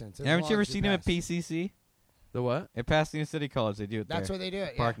license. as Haven't long you ever as seen him at pass. PCC? The what? At Pasadena City College, they do it That's there. where they do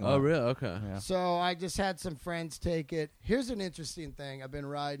it. Yeah. Parking Oh, lot. really? Okay. Yeah. So I just had some friends take it. Here's an interesting thing. I've been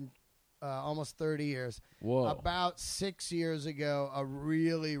riding almost 30 years. Whoa. About 6 years ago, a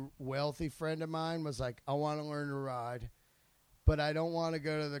really wealthy friend of mine was like, I want to learn to ride, but I don't want to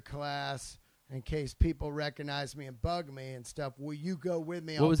go to the class in case people recognize me and bug me and stuff. Will you go with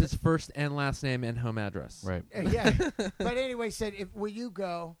me? What was his first and last name and home address? Right. Yeah. But anyway, he said, will you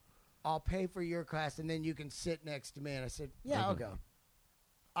go? I'll pay for your class, and then you can sit next to me. And I said, yeah, I'll Okay. go.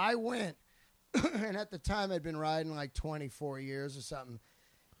 I went, and at the time I'd been riding like 24 years or something.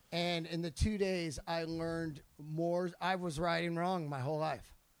 And in the 2 days, I learned more. I was riding wrong my whole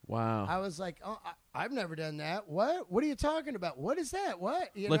life. Wow. I was like, oh, I've never done that. What? What are you talking about? What is that? What?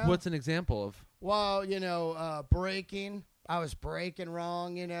 You Like, know? what's an example of? Well, braking. I was braking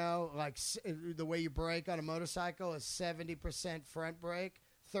wrong, like the way you brake on a motorcycle is 70% front brake,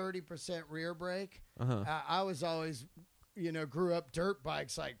 30% rear brake. Uh-huh. I was always, grew up dirt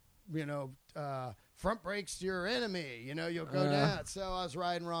bikes like, front brake's your enemy. You'll go down. So I was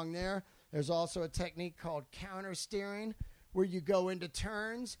riding wrong there. There's also a technique called counter steering where you go into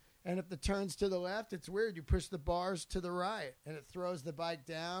turns, and if the turn's to the left, it's weird. You push the bars to the right, and it throws the bike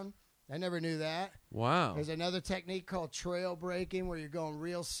down. I never knew that. Wow. There's another technique called trail braking where you're going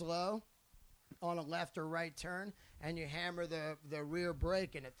real slow on a left or right turn, and you hammer the rear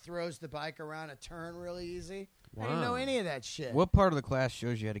brake, and it throws the bike around a turn really easy. I didn't know Wow. any of that shit. What part of the class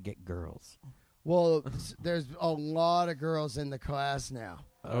shows you how to get girls? Well, there's a lot of girls in the class now.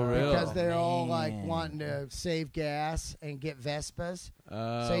 Oh, really? Because they're all like man. wanting to save gas and get Vespas.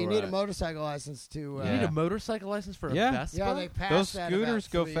 Oh, So you need a right. motorcycle license to. You Yeah. need a motorcycle license for a Yeah. Vespa? Yeah, they passed Those that scooters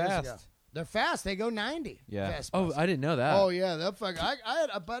about go 3 years fast. ago. They're fast. They go 90. Yeah. Vespas. Oh, I didn't know that. Oh yeah, they'll fuck. I had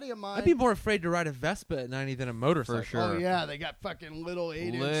a buddy of mine. I'd be more afraid to ride a Vespa at 90 than a motorcycle. For sure. Oh yeah, they got fucking little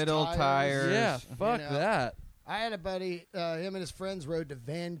 8-inch Little tires. Yeah, fuck know. that. I had a buddy. Him and his friends rode to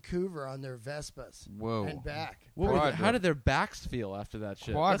Vancouver on their Vespas Whoa. and back. How did their backs feel after that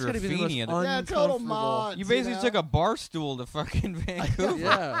shit? That's gotta be the most Quadrophenia. Yeah, total uncomfortable. mods. You basically know? took a bar stool to fucking Vancouver.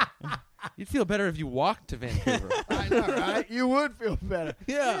 Yeah. You'd feel better if you walked to Vancouver. I know, right? You would feel better.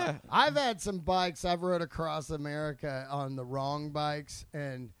 yeah. I've had some bikes. I've rode across America on the wrong bikes,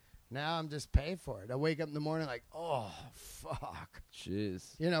 and now I'm just paying for it. I wake up in the morning like, oh, fuck.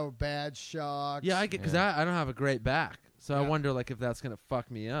 Jeez. Bad shocks. Yeah, I get because I don't have a great back, so I Yeah. wonder like if that's gonna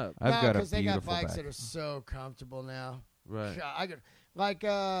fuck me up. I've got a because they got beautiful bikes back. that are so comfortable now. Right. God, I could, like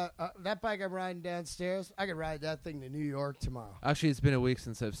that bike I'm riding downstairs. I could ride that thing to New York tomorrow. Actually, it's been a week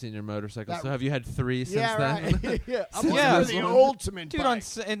since I've seen your motorcycle. That- So have you had 3 since Yeah, then? right. yeah, I'm Since looking yeah, for the so- ultimate Dude, bike.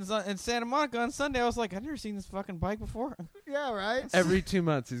 in Santa Monica on Sunday, I was like, I've never seen this fucking bike before. Yeah, right. Every 2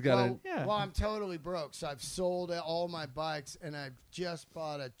 months he's got well, Yeah. well, I'm totally broke, so I've sold all my bikes, and I've just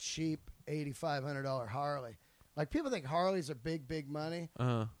bought a cheap $8,500 Harley. Like people think Harleys are big money.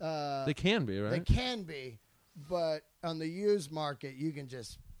 They can be, right? They can be, but on the used market, you can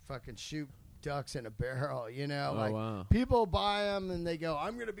just fucking shoot ducks in a barrel. Oh, like wow. people buy them and they go,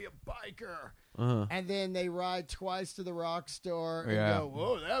 "I'm gonna be a biker," and then they ride twice to the rock store and Yeah. go,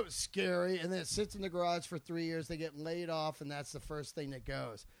 "Whoa, that was scary," and then it sits in the garage for 3 years. They get laid off, and that's the first thing that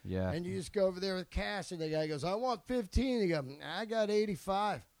goes. Yeah. And you just go over there with cash, and the guy goes, "I want 15." You go, "I got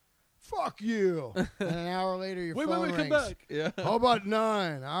 85." Fuck you. And an hour later, your phone come rings. back. Yeah. How about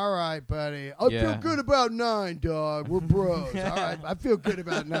 9? All right, buddy. I Yeah. feel good about 9, dog. We're bros. All right. I feel good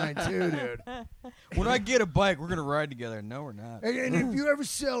about 9, too, dude. When I get a bike, we're going to ride together. No, we're not. And if you ever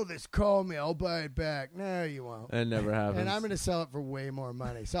sell this, call me. I'll buy it back. No, you won't. That never happens. And I'm going to sell it for way more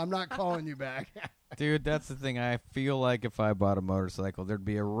money, so I'm not calling you back. Dude, that's the thing. I feel like if I bought a motorcycle, there'd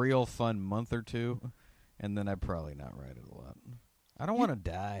be a real fun month or two, and then I'd probably not ride it a lot. I don't want to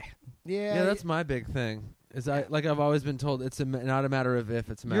die. Yeah, that's my big thing. I've always been told it's not a matter of if,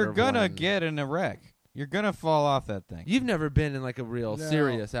 it's a matter You're of going to when. get in a wreck. You're going to fall off that thing. You've never been in like a real No,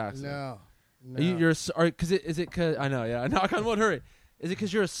 serious accident. No. You're because is it because I know, yeah. Knock on wood, hurry. Is it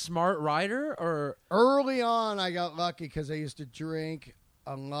because you're a smart rider or? Early on, I got lucky because I used to drink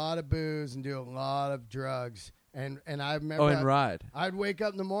a lot of booze and do a lot of drugs. And I remember and ride. I'd wake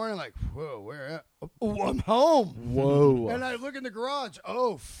up in the morning like, whoa, where at? Oh, I'm home. Whoa. And I look in the garage.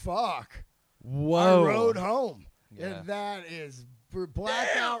 Oh, fuck. Whoa. I rode home. Yeah. And that is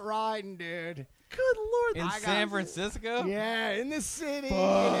blackout riding, dude. Good Lord. In San Francisco? Yeah, in the city.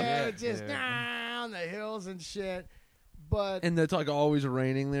 Yeah, Just dude. down the hills and shit. But And it's like always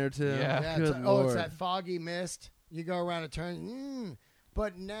raining there too. Yeah. Good it's Lord. it's that foggy mist. You go around a turn.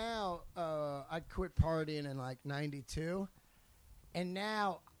 But now I quit partying in like 92. And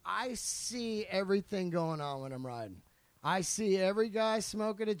now I see everything going on when I'm riding. I see every guy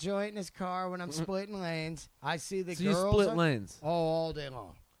smoking a joint in his car when I'm splitting lanes. I see the So girls. you split lanes. Oh, all day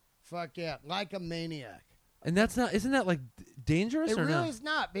long. Fuck yeah. Like a maniac. And that's not, isn't that like dangerous It or really no? is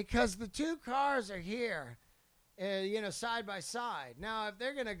not, because the two cars are here, side by side. Now, if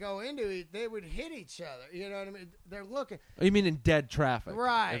they're going to go into it, they would hit each other. You know what I mean? They're looking. Oh, you mean in dead traffic?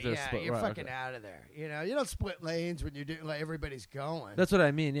 Right, If they're yeah. split- You're right, fucking okay. out of there. You know, you don't split lanes when you're doing, like, everybody's going. That's what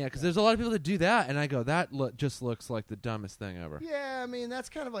I mean, yeah, because there's a lot of people that do that, and I go, that just looks like the dumbest thing ever. Yeah, I mean, that's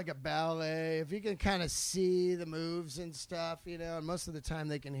kind of like a ballet. If you can kind of see the moves and stuff, and most of the time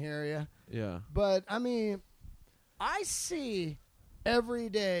they can hear you. Yeah. But, I mean, I see every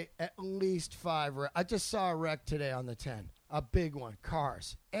day at least 5 wrecks. I just saw a wreck today on the 10. A big one.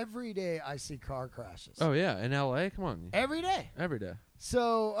 Cars. Every day I see car crashes. Oh, yeah, in L.A.? Come on. Every day. Every day.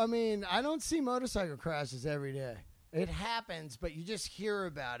 So, I mean, I don't see motorcycle crashes every day. It happens, but you just hear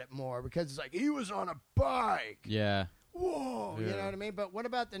about it more because it's like, he was on a bike. Yeah. Whoa. You Yeah. know what I mean? But what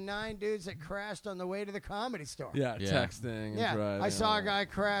about the 9 dudes that crashed on the way to the Comedy Store? Yeah, Yeah. texting. Yeah, and driving. I saw a guy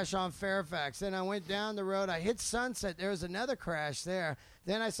crash on Fairfax. Then I went down the road. I hit Sunset. There was another crash there.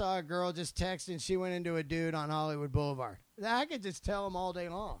 Then I saw a girl just texting. She went into a dude on Hollywood Boulevard. I could just tell them all day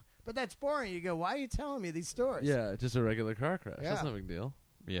long. But that's boring. You go, why are you telling me these stories? Yeah, just a regular car crash. That's Yeah. no big deal.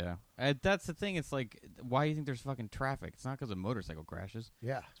 Yeah. That's the thing. It's like, why do you think there's fucking traffic? It's not because of motorcycle crashes.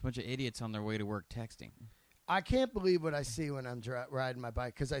 Yeah. It's a bunch of idiots on their way to work texting. I can't believe what I see when I'm riding my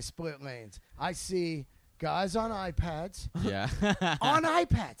bike because I split lanes. I see guys on iPads. Yeah. On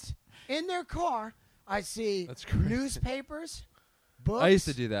iPads. In their car. I see That's crazy. newspapers. Books. I used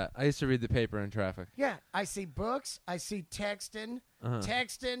to do that. I used to read the paper in traffic. Yeah. I see books. I see texting. Uh-huh.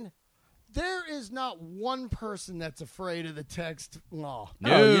 Texting. There is not one person that's afraid of the text law.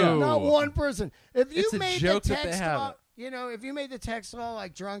 No. Oh, yeah. Not one person. If you It's a made joke the that they text have law, it. if you made the text law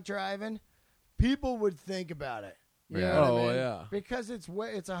like drunk driving, people would think about it. You Yeah. know what I Oh, mean? yeah. Because it's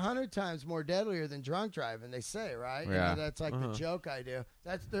 100 times more deadlier than drunk driving. They say, right? Yeah. That's like Uh-huh. the joke I do.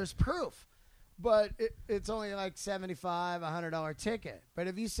 There's proof, but it's only like $75, $100 ticket. But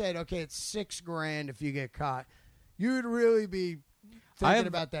if you said, okay, it's $6,000 if you get caught, you'd really be thinking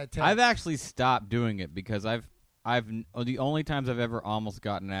about that text. I've actually stopped doing it because the only times I've ever almost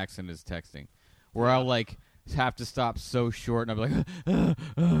gotten an accident is texting, where I'll like have to stop so short and I'll be like,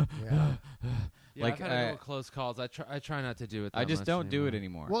 Yeah. Yeah, Like, I've had a little close calls. I try not to do it that I just much don't do it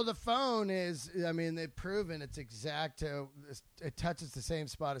anymore. anymore. Well, the phone is, I mean, they've proven it's exact. It touches the same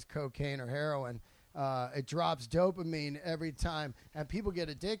spot as cocaine or heroin. It drops dopamine every time, and people get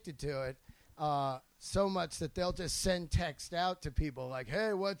addicted to it so much that they'll just send text out to people like,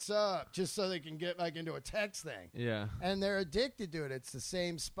 hey, what's up? Just so they can get like into a text thing. Yeah. And they're addicted to it. It's the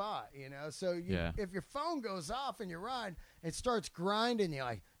same spot, So if your phone goes off in your ride, it starts grinding you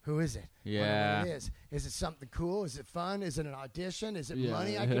like, who is it? Yeah. What it is. Is it something cool? Is it fun? Is it an audition? Is it Yeah.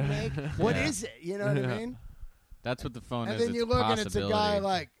 money I can make? What Yeah. is it? You know what I Yeah. mean? That's what the phone And is. then you it's look and it's a guy possibility.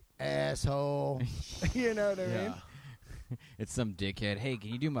 like, asshole. You know what I mean? Yeah. It's some dickhead. Hey,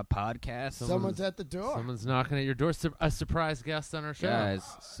 can you do my podcast? Someone's at the door. Someone's knocking at your door. A surprise guest on our show. Guys,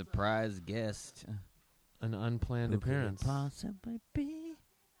 surprise guest. An unplanned Who could it appearance. possibly be?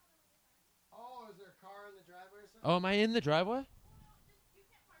 Oh, is there a car in the driveway or something? Oh, am I in the driveway?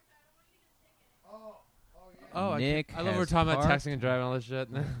 Yeah. Oh, Nick I love we're has talking about parked. texting and driving all this shit.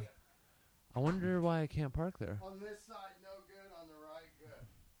 I wonder why I can't park there. On this side, no good. On the right, good.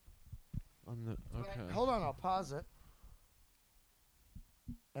 On the okay. Hold on, I'll pause it.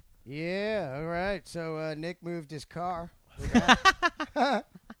 Yeah, all right. So Nick moved his car. I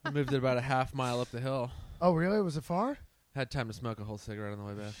moved it about a half mile up the hill. Oh, really? Was it far? Had time to smoke a whole cigarette on the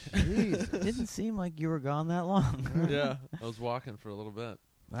way back. Jesus. Didn't seem like you were gone that long. Yeah, I was walking for a little bit.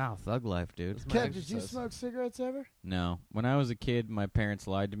 Wow, thug life, dude. That's my Kev, did you exercise. smoke cigarettes ever? No. When I was a kid, my parents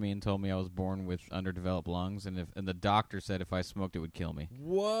lied to me and told me I was born with underdeveloped lungs, and the doctor said if I smoked, it would kill me.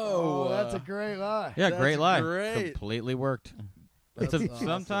 Whoa, Oh, that's a great lie. Yeah, That's great lie. great. Completely worked. That's awesome.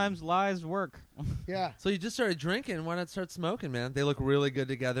 Sometimes lies work. Yeah. So you just started drinking. Why not start smoking, man? They look really good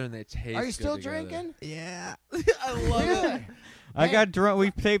together and they taste. Are you still good together. drinking? Yeah. I love it. Really? I Hey. got drunk. We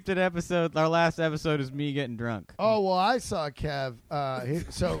taped an episode. Our last episode is me getting drunk. Oh, well, I saw Kev.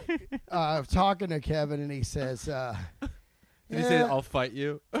 I was talking to Kevin, and he says, Did he say, "I'll fight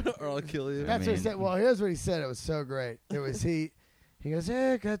you" or "I'll kill you"? That's what he said. Well, here's what he said. It was so great. It was he goes,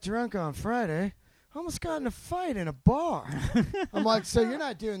 "Hey, I got drunk on Friday. Almost got in a fight in a bar." I'm like, "So you're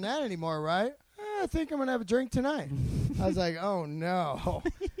not doing that anymore, right?" "I think I'm going to have a drink tonight." I was like, "Oh, no."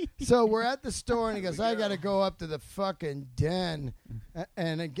 So we're at the store, and he goes, "I got to go up to the fucking den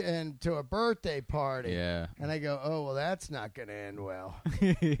and to a birthday party." Yeah. And I go, "Oh, well, that's not going to end well."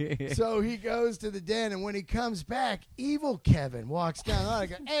 So he goes to the den, and when he comes back, evil Kevin walks down. I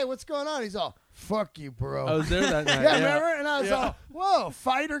go, "Hey, what's going on?" He's all, "Fuck you, bro." I was there that night. Yeah, remember? And I was all, "Whoa,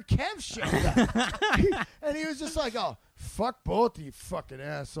 Fighter Kev showed up." And he was just like, "Oh, fuck both of you fucking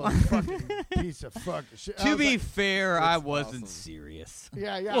assholes, fucking piece of fucking shit." To be fair, I That's wasn't awesome. serious.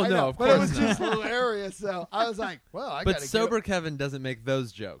 Yeah, Well, I no, know, of but it course was just hilarious. So I was like, "Well, I But gotta sober get Kevin doesn't make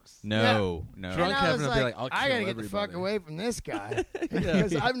those jokes. No. Drunk And I Kevin was will be like, "I'll I kill gotta get the fuck everybody." away from this guy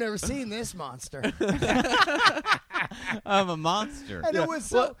because I've never seen this monster." I'm a monster. And Yeah. it was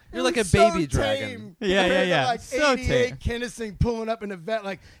so. Well, you're it like was a baby so dragon. tame Yeah, compared yeah. To like So 88 Kinnison pulling up in a vet,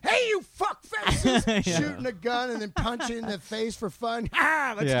 like, "Hey, you fuck faces!" Yeah. Shooting a gun and then punching in the face for fun.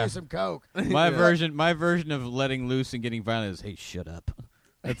 Ha! Let's Yeah. do some coke. My Yeah. version of letting loose and getting violent is, "Hey, shut up."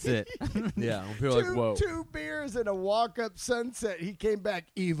 That's it. Yeah, when people are like, "Whoa." Two beers and a walk up sunset. He came back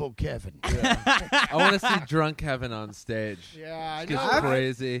evil, Kevin. I want to see drunk Kevin on stage. Yeah, I It's know.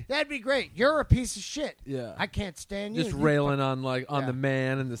 crazy. That'd be great. You're a piece of shit. Yeah. I can't stand you. Just You railing on Yeah. the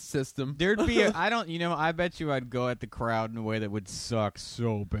man and the system. There'd be I bet you I'd go at the crowd in a way that would suck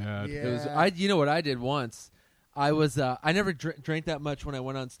so bad. Yeah. It was you know what I did once? I was I never drank that much when I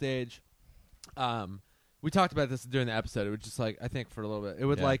went on stage. We talked about this during the episode. It was just like I think for a little bit. It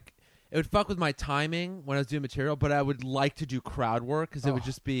would it would fuck with my timing when I was doing material, but I would like to do crowd work because it would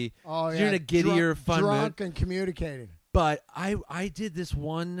just be you're in a giddier, fun drunk mood. and communicating. But I did this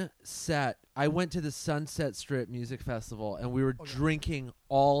one set. I went to the Sunset Strip Music Festival, and we were drinking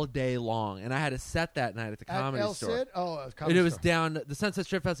all day long. And I had a set that night at the At Comedy El Store. Cid? Oh, it was And Comedy it was Store. down the Sunset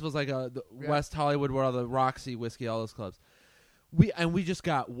Strip Festival is like the West Hollywood, where all the Roxy, Whiskey, all those clubs. We just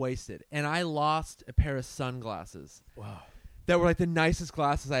got wasted, and I lost a pair of sunglasses. Wow. That were like the nicest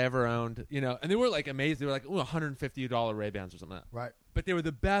glasses I ever owned, and they were like amazing. They were like $150 Ray-Bans or something like that. Right. But they were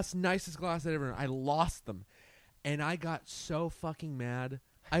the best, nicest glasses I ever owned. I lost them, and I got so fucking mad.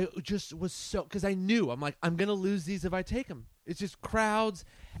 I just was so because I knew I'm gonna lose these if I take them. It's just crowds,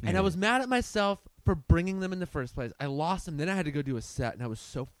 and I was mad at myself for bringing them in the first place. I lost them. Then I had to go do a set, and I was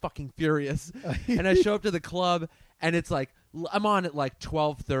so fucking furious. And I show up to the club, and it's like I'm on at like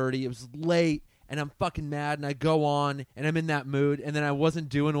 12:30. It was late. And I'm fucking mad, and I go on, and I'm in that mood, and then I wasn't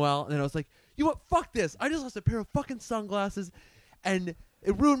doing well, and then I was like, you know what, fuck this. I just lost a pair of fucking sunglasses, and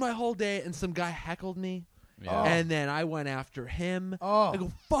it ruined my whole day, and some guy heckled me, Yeah. and then I went after him. Oh. I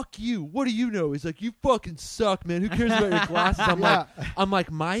go, fuck you. What do you know? He's like, you fucking suck, man. Who cares about your glasses? I'm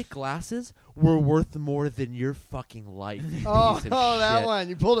like, my glasses were worth more than your fucking life. You Oh, piece of that shit. one.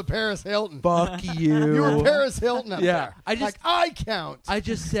 You pulled a Paris Hilton. Fuck you. You were Paris Hilton up Yeah. there. I count. I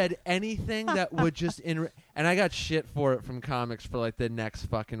just said anything that would just and I got shit for it from comics for like the next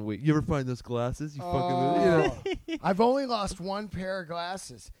fucking week. You ever find those glasses? You fucking I've only lost one pair of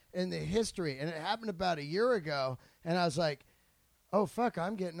glasses in the history, and it happened about a year ago, and I was like, oh, fuck,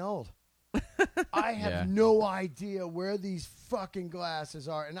 I'm getting old. I have no idea where these fucking glasses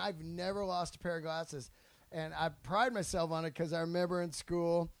are, and I've never lost a pair of glasses, and I pride myself on it because I remember in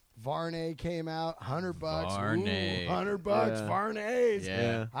school, Varney came out, $100. Varney. Ooh, $100, Yeah. Varneys.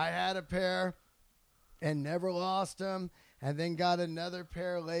 Yeah. I had a pair and never lost them, and then got another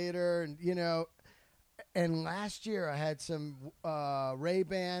pair later, and and last year I had some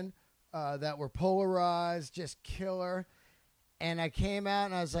Ray-Ban that were polarized, just killer. And I came out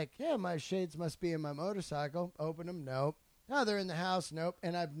and I was like, yeah, my shades must be in my motorcycle. Open them, nope. No, they're in the house, nope.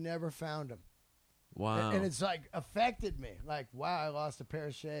 And I've never found them. Wow. And it's like affected me. Like, wow, I lost a pair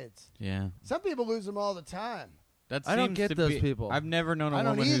of shades. Yeah. Some people lose them all the time. That I don't seems get to those be- people. I've never known I a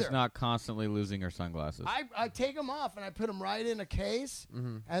don't woman who's either. not constantly losing her sunglasses. I take them off and I put them right in a case,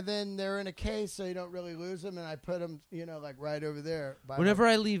 and then they're in a case so you don't really lose them, and I put them, like right over there. By Whenever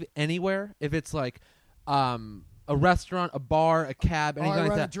I leave anywhere, if it's like a restaurant, a bar, a cab, anything I like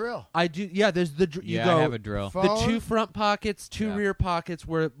run that, a drill. I do. Yeah, there's the you yeah, go I have a drill. Phone. the 2 front pockets, 2 Yeah. rear pockets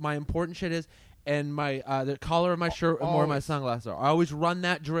where my important shit is, and my the collar of my shirt and where my Always. sunglasses are. I always run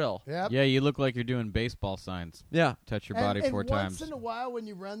that drill. Yep. Yeah, you look like you're doing baseball signs. Yeah. Touch your And- body and 4 times. Once in a while, when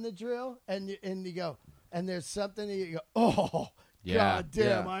you run the drill and you go, and there's something that you go, oh, Yeah. god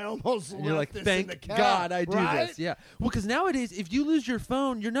damn, Yeah. I almost And you're like, left this in the thank cab. God I do Right? this. Yeah. Well, because nowadays, if you lose your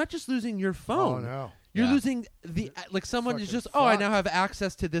phone, you're not just losing your phone. Oh no. You're Yeah. losing like someone is Fucking just I fucked. now have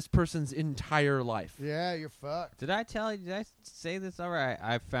access to this person's entire life. Yeah, you're fucked. Did I say this? All right.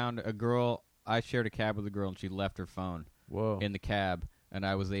 I found a girl. I shared a cab with a girl, and she left her phone Whoa. in the cab, and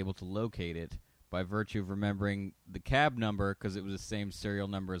I was able to locate it by virtue of remembering the cab number because it was the same serial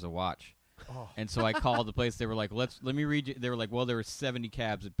number as a watch. Oh. And so I called the place. They were like, let me read you. They were like, well, there were 70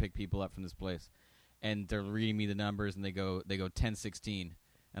 cabs that pick people up from this place. And they're reading me the numbers, and they go 1016.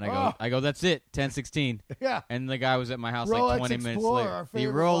 And I go, that's it, 1016. Yeah. And the guy was at my house Rolex like 20 minutes Explorer, later. our The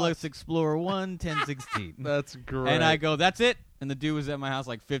favorite Rolex watch. Explorer 1, 1016. That's great. And I go, that's it. And the dude was at my house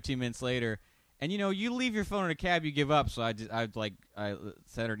like 15 minutes later. And you leave your phone in a cab, you give up. So I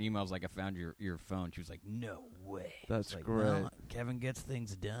sent her an email. I was like, I found your phone. She was like, no way. That's like, great. well, Kevin gets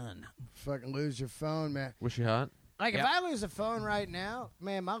things done. Fucking lose your phone, man. Was she hot? Like, Yeah. if I lose a phone right now,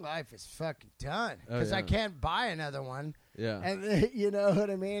 man, my life is fucking done. Oh, Because I yeah. can't buy another one. Yeah. And you know what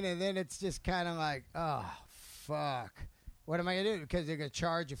I mean? And then it's just kind of like, oh, fuck. What am I going to do? Because they're going to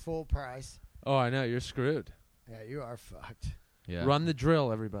charge you full price. Oh, I know. You're screwed. Yeah, you are fucked. Yeah. Run the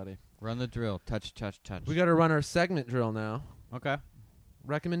drill, everybody. Run the drill. Touch. We got to run our segment drill now. Okay.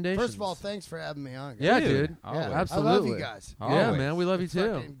 Recommendations. First of all, thanks for having me on, guys. Yeah, Dude, dude. always. Yeah, Absolutely. I love you guys. Yeah, Always. man. We love you It's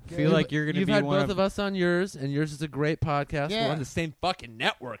too. fucking good. Feel like you're going to You've be had one both of us on yours, and yours is a great podcast. Yeah. We're on the same fucking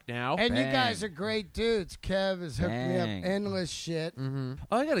network now. And you Bang. guys are great dudes. Kev has hooked me Bang. up endless shit. Mm-hmm.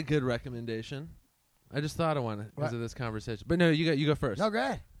 Oh, I got a good recommendation. I just thought of one because What? of this conversation. But no, you go first. No, go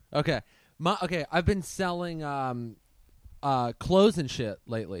ahead. Okay. I've been selling clothes and shit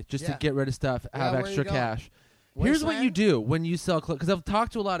lately just to Yeah. get rid of stuff, have where you extra going? cash. Here's what you Wasteland? do when you sell clothes. Because I've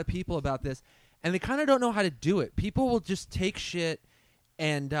talked to a lot of people about this, and they kind of don't know how to do it. People will just take shit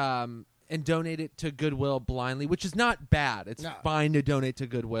and donate it to Goodwill blindly, which is not bad. It's No. fine to donate to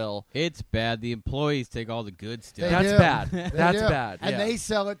Goodwill. It's bad. The employees take all the good stuff. They That's do. bad. They That's do. bad. And yeah. they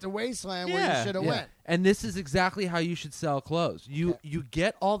sell it to Wasteland where Yeah, you should have Yeah. went. And this is exactly how you should sell clothes. You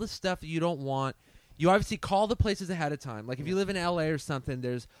get all the stuff that you don't want. You obviously call the places ahead of time. Like if you live in LA or something,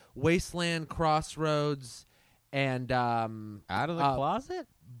 there's Wasteland, Crossroads, and Out of the closet?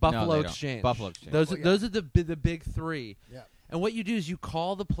 Buffalo No, they don't. Exchange. Buffalo Exchange. Those Well, yeah. those are the big three. Yeah. And what you do is you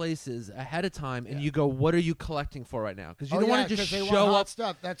call the places ahead of time and Yeah. you go, "What are you collecting for right now?" Because you Oh, don't yeah, want to just 'cause they want show hot up.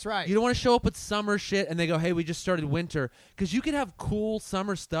 stuff. That's right. You don't want to show up with summer shit and they go, "Hey, we just started winter." Because you can have cool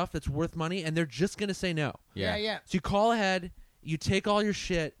summer stuff that's worth money and they're just gonna say no. yeah, yeah. So you call ahead, you take all your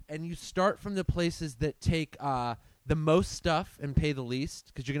shit, and you start from the places that take the most stuff and pay the least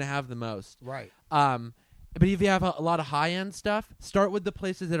because you're going to have the most. Right. But if you have a lot of high-end stuff, start with the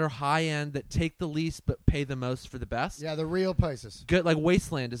places that are high-end that take the least but pay the most for the best. Yeah, the real places. Good, like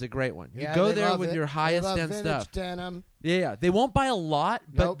Wasteland is a great one. You Yeah, go they there love with it. your They highest love end vintage stuff. denim, Yeah. They won't buy a lot,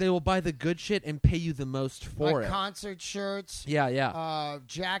 but Nope. they will buy the good shit and pay you the most for like it. concert shirts, Yeah.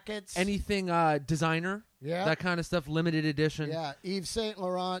 jackets. Anything designer, yeah. that kind of stuff, limited edition. Yeah, Yves Saint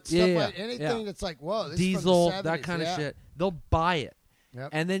Laurent, Yeah, stuff yeah, like anything yeah. that's like, whoa, this Diesel, is from the 70s. that kind yeah. of shit. They'll buy it. Yep.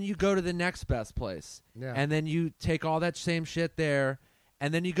 And then you go to the next best place. Yeah. And then you take all that same shit there.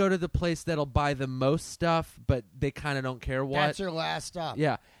 And then you go to the place that'll buy the most stuff, but they kind of don't care what. That's your last stop.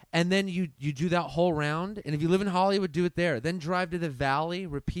 Yeah. And then you do that whole round. And if you live in Hollywood, do it there. Then drive to the Valley,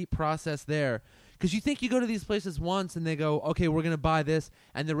 repeat process there. Because you think you go to these places once and they go, okay, we're going to buy this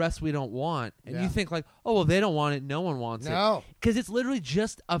and the rest we don't want. And Yeah. you think like, oh, well, they don't want it. No one wants it. No. Because it's literally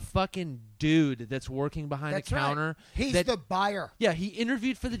just a fucking dude that's working behind That's the right. counter. He's that- the buyer. Yeah, he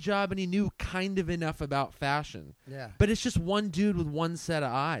interviewed for the job and he knew kind of enough about fashion. Yeah. But it's just one dude with one set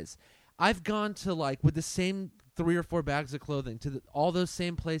of eyes. I've gone to like with the same 3 or 4 bags of clothing to all those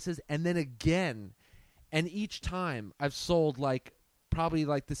same places and then again. And each time I've sold like probably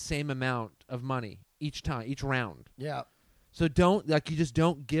like the same amount of money each time, each round. Yeah. So you just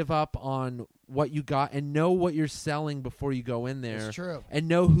don't give up on what you got and know what you're selling before you go in there. It's true. And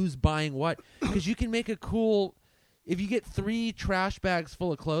know who's buying what. Because you can make a cool, if you get 3 trash bags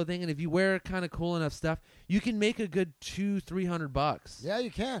full of clothing and if you wear kind of cool enough stuff, you can make a good $200-300 Yeah,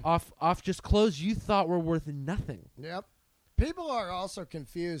 you can. off just clothes you thought were worth nothing. Yep. People are also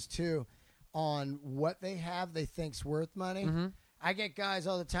confused too on what they have they think's worth money. Mm-hmm. I get guys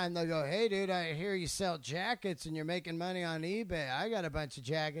all the time. They'll go, "Hey, dude, I hear you sell jackets and you're making money on eBay. I got a bunch of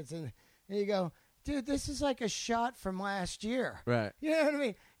jackets." And you go, "Dude, this is like a shot from last year." Right. You know what I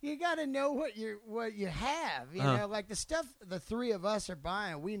mean? You got to know what you have. You know, like the stuff the three of us are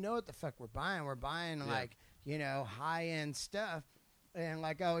buying. We know what the fuck we're buying. We're buying like high end stuff. And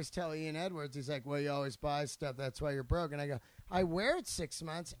like I always tell Ian Edwards, he's like, well, you always buy stuff. That's why you're broke. And I go, I wear it 6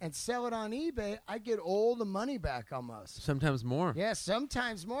 months and sell it on eBay. I get all the money back almost. Sometimes more. Yeah,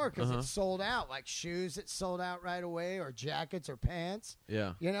 sometimes more because it's sold out. Like shoes, it's sold out right away, or jackets or pants.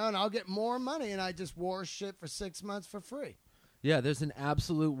 Yeah. You know, and I'll get more money, and I just wore shit for 6 months for free. Yeah, there's an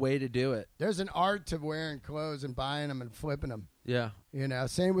absolute way to do it. There's an art to wearing clothes and buying them and flipping them. Yeah. You know,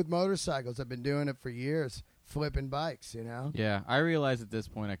 same with motorcycles. I've been doing it for years, flipping bikes, you know? Yeah, I realize at this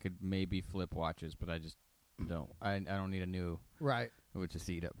point I could maybe flip watches, but I just don't. I don't need a new. Right. It would just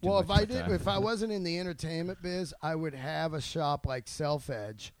eat up. Too Well, much of my time. if I wasn't in the entertainment biz, I would have a shop like Self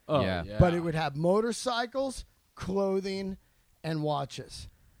Edge, Oh, Yeah. but it would have motorcycles, clothing, and watches,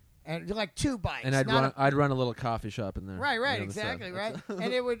 and like 2 bikes. And I'd run a little coffee shop in there. Right, on the other exactly, side. right.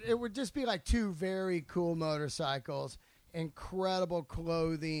 And it would just be like 2 very cool motorcycles, incredible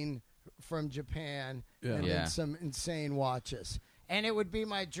clothing from Japan, Yeah. and Yeah. then some insane watches. And it would be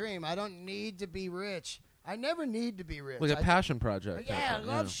my dream. I don't need to be rich. I never need to be rich. Like a I passion project. Yeah, I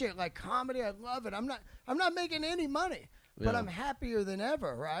love shit like comedy. I love it. I'm not making any money, but Yeah. I'm happier than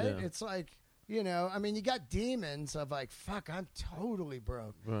ever. Right? Yeah. It's like, you know, I mean, you got demons of like, fuck, I'm totally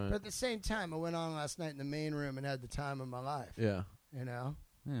broke. Right. But at the same time, I went on last night in the main room and had the time of my life. Yeah. You know,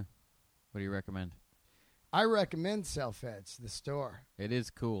 Yeah. What do you recommend? I recommend Self Edge, the store. It is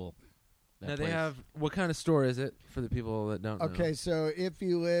cool. That Now they place. have. What kind of store is it for the people that don't know? Okay, so if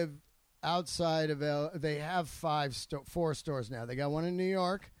you live outside of they have 4 stores now. They got one in New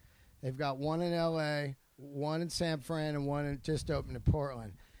York, they've got one in L.A., one in San Fran, and one just opened in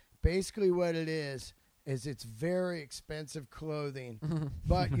Portland. Basically, what it is it's very expensive clothing,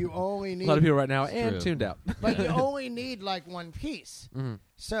 but you only need A lot of people right now It's and true. tuned out. but you only need like one piece. Mhm.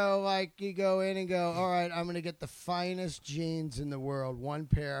 So like you go in and go, all right, I'm gonna get the finest jeans in the world, one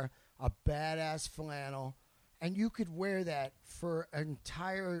pair, a badass flannel, and you could wear that for an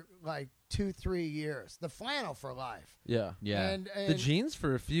entire like 2-3 years. The flannel for life. Yeah. Yeah. And The jeans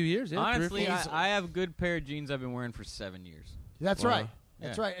for a few years. Yeah, 3 or Honestly, 4. I have a good pair of jeans I've been wearing for 7 years. that's Wow. right.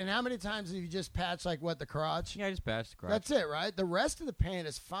 That's Yeah. right. And how many times have you just patched like what the crotch? Yeah, I just patched the crotch. That's it, right? The rest of the pant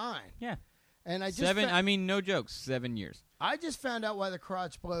is fine. Yeah. And I just Seven. I mean, no jokes. 7 years. I just found out why the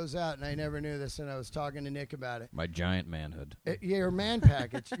crotch blows out, and I never knew this, and I was talking to Nick about it. My giant manhood. Your man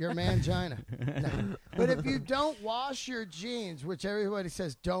package, your mangina. No. But if you don't wash your jeans, which everybody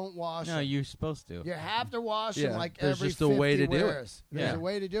says don't wash No, them, you're supposed to. you have to wash Yeah, them like there's every just a 50 way to do it. wears. There's Yeah. a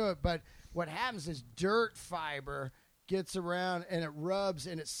way to do it, but what happens is dirt fiber gets around and it rubs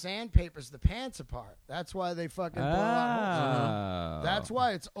and it sandpapers the pants apart. That's why they fucking blow out holes. Oh. That's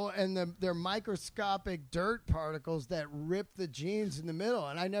why they're microscopic dirt particles that rip the jeans in the middle,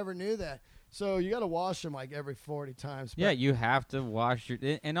 and I never knew that. So you got to wash them like every 40 times. Yeah, you have to wash your.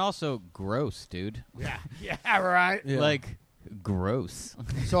 And also, gross, dude. yeah, right. Yeah. Like, gross.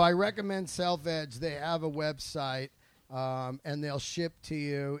 So I recommend Self Edge. They have a website, and they'll ship to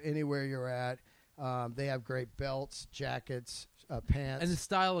you anywhere you're at. They have great belts, jackets, pants. And the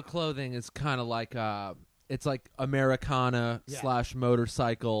style of clothing is kind of like it's like Americana Yeah. /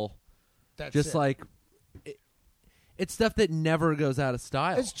 motorcycle. That's Just it. like it's stuff that never goes out of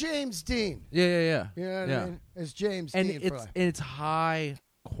style. It's James Dean. Yeah. You know what Yeah. I mean? It's James And Dean. for life. it's high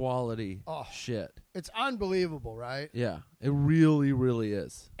quality Oh. shit. It's unbelievable, right? Yeah, it really, really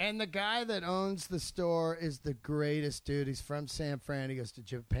is. And the guy that owns the store is the greatest dude. He's from San Fran. He goes to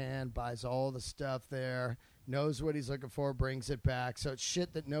Japan, buys all the stuff there, knows what he's looking for, brings it back. So it's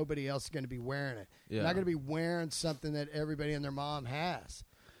shit that nobody else is going to be wearing it. Yeah. You're not going to be wearing something that everybody and their mom has.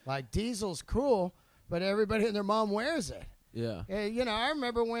 Like Diesel's cool, but everybody and their mom wears it. Yeah. You know, I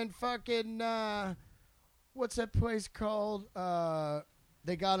remember when fucking what's that place called?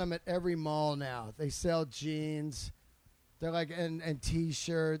 They got them at every mall now. They sell jeans. They're like and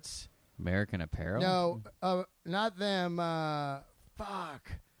T-shirts. American Apparel? No, not them.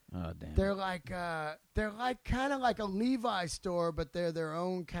 Fuck. Oh, damn. They're like kind of like a Levi's store, but they're their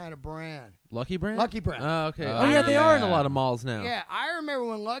own kind of brand. Lucky Brand? Lucky Brand. Oh, okay. Oh, Oh, yeah, they are in a yeah. lot of malls now. Yeah, I remember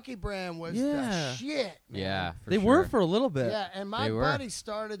when Lucky Brand was Yeah. the shit. Man. Yeah, for They sure. were for a little bit. Yeah, and my They were. buddy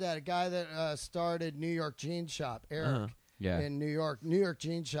started that. A guy that started New York Jean Shop, Eric. Uh-huh. Yeah. In New York. New York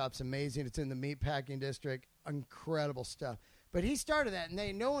Jean Shop's amazing. It's in the meatpacking district. Incredible stuff. But he started that,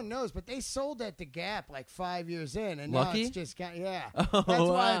 and no one knows, but they sold that to Gap like 5 years in, and Lucky? now it's just yeah. Oh, That's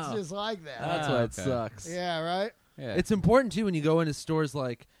why it's wow. just like that. That's Ah, why it okay. sucks. Yeah, right. Yeah. It's important, too, when you go into stores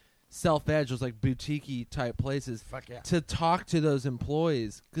like Self Edge, those like boutique-y type places, Fuck yeah. to talk to those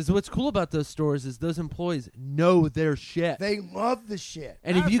employees. Because what's cool about those stores is those employees know their shit. They love the shit.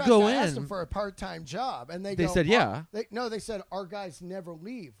 And Matter if you of fact, go I asked in- them for a part-time job, and they They go, said, yeah. They said our guys never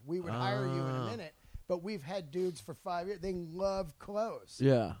leave. We would hire you in a Ah. minute. but we've had dudes for 5 years. They love clothes.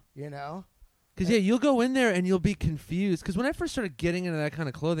 Yeah. You know? Because, yeah, you'll go in there and you'll be confused. Because when I first started getting into that kind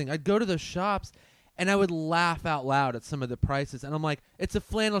of clothing, I'd go to those shops and I would laugh out loud at some of the prices. And I'm like, it's a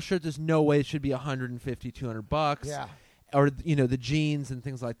flannel shirt. There's no way it should be $150, $200. Yeah. Or, you know, the jeans and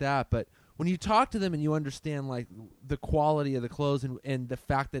things like that. But when you talk to them and you understand, like, the quality of the clothes and the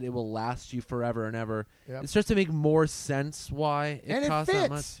fact that it will last you forever and ever, Yep. it starts to make more sense why it And it costs that fits.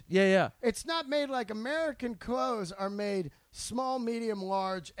 much. Yeah, yeah. It's not made like American clothes are made small, medium,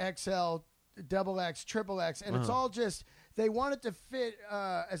 large, XL, double X, triple X, and it's all just they want it to fit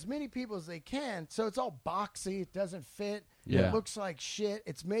as many people as they can. So it's all boxy. It doesn't fit. Yeah. It looks like shit.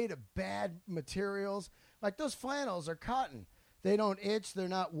 It's made of bad materials. Like those flannels are cotton. They don't itch. They're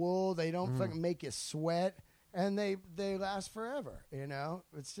not wool. They don't fucking make you sweat. And they last forever, you know?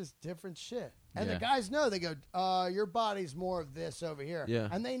 It's just different shit. And the guys know. They go, your body's more of this over here. Yeah.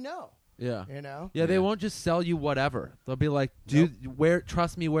 And they know. Yeah. You know? Yeah, they won't just sell you whatever. They'll be like, "Dude,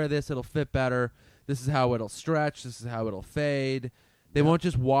 trust me, wear this. It'll fit better. This is how it'll stretch. This is how it'll fade." They won't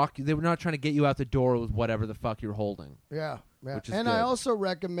just walk. They're not trying to get you out the door with whatever the fuck you're holding. Yeah. Which is and good. I also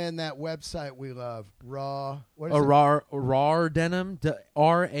recommend that website we love, Raw. What is A it? RAR denim,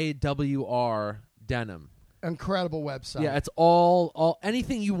 RAWR denim. Incredible website. Yeah, it's all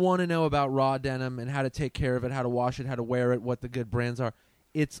anything you want to know about raw denim and how to take care of it, how to wash it, how to wear it, what the good brands are.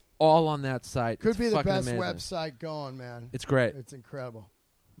 It's all on that site. Could It's be the fucking best amazing. website going, man. It's great. It's incredible.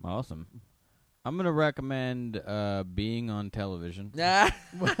 Awesome. I'm going to recommend being on television. Yeah.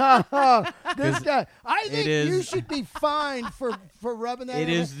 This guy, I think is- you should be fined for rubbing that It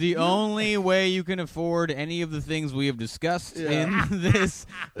in. is the only way you can afford any of the things we have discussed in this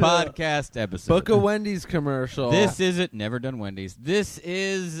podcast episode. Book a Wendy's commercial. This isn't never done Wendy's. This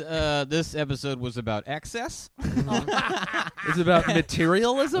is this episode was about excess, It's about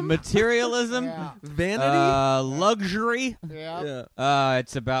materialism, materialism, Yeah. vanity. luxury. Yeah.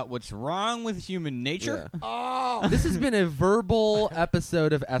 It's about what's wrong with human nature. Yeah. Oh. This has been a verbal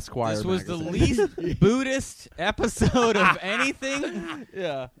episode of Esquire. This was magazine. the least Buddhist episode of anything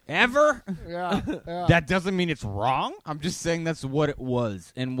ever. Yeah. Yeah. That doesn't mean it's wrong. I'm just saying that's what it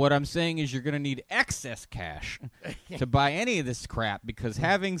was. And what I'm saying is you're going to need excess cash to buy any of this crap because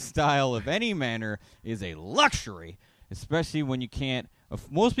having style of any manner is a luxury, especially when you can't.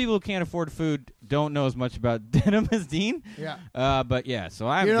 Most people who can't afford food don't know as much about denim as Dean. Yeah. But yeah, so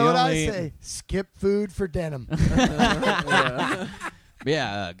I'm You know the what only. I say? Skip food for denim.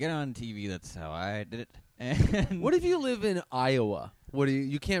 Yeah, get on TV. That's how I did it. And What if you live in Iowa? What do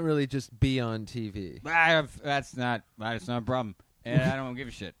you can't really just be on TV. that's not a problem, and I don't give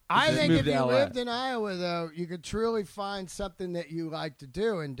a shit. I Just think move if to you LA. lived in Iowa, though, you could truly find something that you like to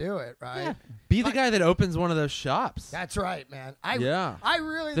do and do it, right? Yeah. Be the guy that opens one of those shops. That's right, man. I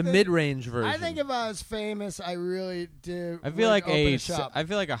really The think, mid-range version. I think if I was famous, I really do. I feel would like open a shop. I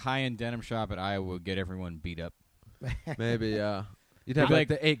feel like a high-end denim shop at Iowa would get everyone beat up. Maybe, yeah. You'd have Be like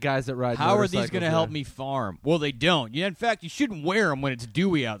like, the 8 guys that ride How are these going to help me farm? Well, they don't. Yeah, in fact, you shouldn't wear them when it's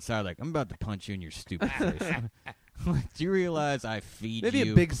dewy outside. Like, I'm about to punch you in your stupid face. Do you realize I feed Maybe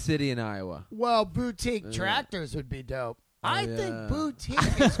you? a big city in Iowa. Well, boutique tractors would be dope. I yeah. think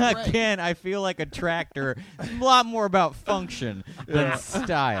boutique is great. Again, I feel like a tractor is a lot more about function than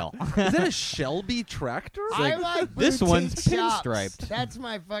style. Is that a Shelby tractor? I like this boutique one's shops. pinstriped. That's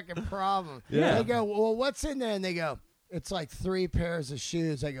my fucking problem. Yeah. They go, well, what's in there? And they go, it's like 3 pairs of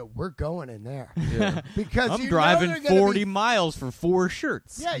shoes. I go, we're going in there. Yeah. Because I'm you driving know they're gonna 40 be, miles for 4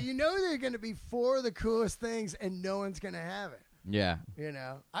 shirts. Yeah, you know they're going to be 4 of the coolest things, and no one's going to have it. Yeah. You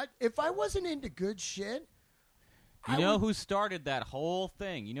know, if I wasn't into good shit, You know who started that whole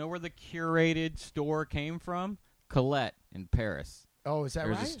thing? You know where the curated store came from? Colette in Paris. Oh, is that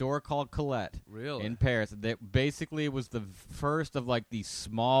There's right? a store called Colette Really? in Paris. That basically was the first of like these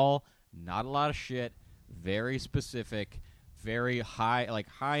small, not a lot of shit, very specific, very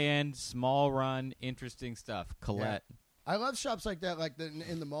high-end, small run, interesting stuff. Colette. I love shops like that. Like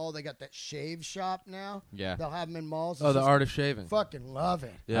in the mall, they got that shave shop now. Yeah. They'll have them in malls. Oh, It's the just art of shaving. fucking love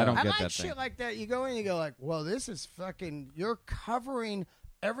it. Yeah. I don't I get like that shit thing. like that. You go in, you go like, well, this is fucking. You're covering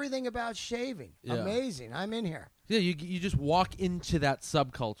everything about shaving. Yeah. Amazing. I'm in here. Yeah, you just walk into that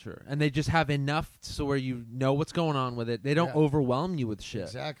subculture, and they just have enough so where you know what's going on with it. They don't Yeah. overwhelm you with shit.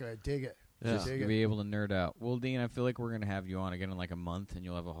 Exactly. I dig it. Yeah. Just Dig to it. be able to nerd out. Well, Dean, I feel like we're going to have you on again in like a month, and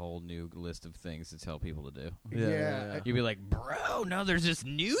you'll have a whole new list of things to tell people to do. Yeah. You'll be like, bro, no, there's this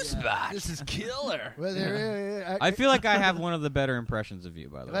new spot. This is killer. Well, there, I feel like I have one of the better impressions of you,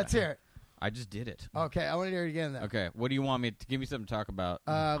 by the way. Let's hear it. I just did it. Okay, I want to hear it again, though. Okay, what do you want me to give me something to talk about?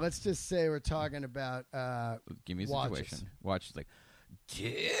 Let's just say we're talking about Give me a watches. situation. Watch like,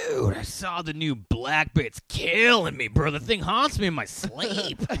 Dude, I saw the new black bit's killing me, bro. The thing haunts me in my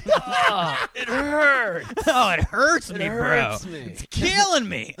sleep. Oh, it hurts. Oh, it hurts me, bro. It's killing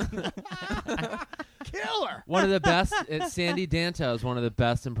me. Killer. One of the best. Sandy Danto is one of the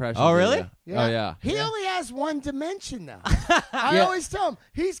best impressions. Oh, of really? you. Yeah. Oh, yeah. He only has one dimension though. I Yeah. always tell him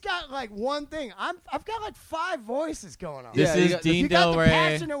he's got like one thing. I've got like 5 voices going on. This Yeah, you is got- Dean you got the Delray.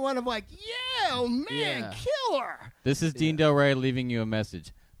 passionate one of like, yeah, oh man, Yeah. killer. This is Dean Delray leaving you a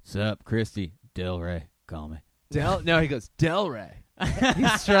message. Sup, Christy? Delray, call me. No, he goes Delray. He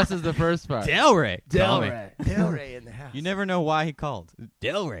stresses the first part. Delray, call me. Delray in the house. You never know why he called.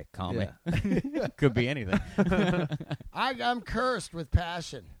 Delray, call me. Could be anything. I'm cursed with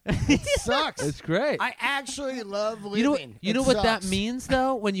passion. It sucks. It's great. I actually love living. You know It what that sucks. means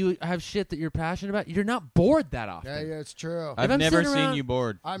though? When you have shit that you're passionate about, you're not bored that often. Yeah, it's true. I've I'm never sitting seen around- you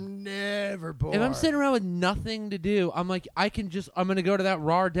bored. I'm never bored. If I'm sitting around with nothing to do, I'm like, I'm going to go to that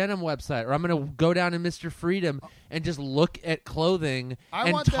Raw Denim website, or I'm going to go down to Mr. Freedom and just look at clothing I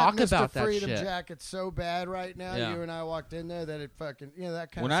and want talk that Mr. about that Freedom shit. jacket so bad right now. Yeah. You and I walked in there that it fucking,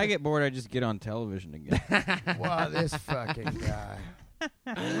 that kind When of I stuff. get bored, I just get on television again. Wow, this fucking guy.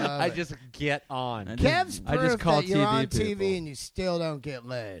 I just get on. Kev's I proof just call that you're TV on people. TV and you still don't get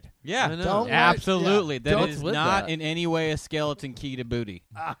laid. Yeah, I know. Don't let- absolutely. yeah, That don't- is with not that. in any way a skeleton key to booty.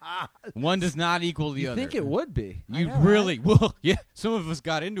 One does not equal the You other. think it would be? You I know, really well, yeah. Some of us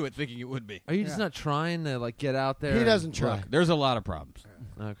got into it thinking it would be. Are you just Yeah. not trying to like get out there? He and- doesn't try. Look, there's a lot of problems.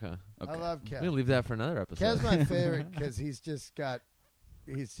 Okay. I love Kev. We'll leave that for another episode. Kev's my favorite because he's just got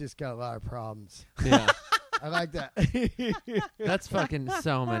a lot of problems. Yeah. I like that. That's fucking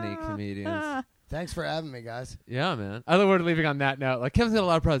so many comedians. Thanks for having me, guys. Yeah, man. I thought we were leaving on that note. Like, Kevin's got a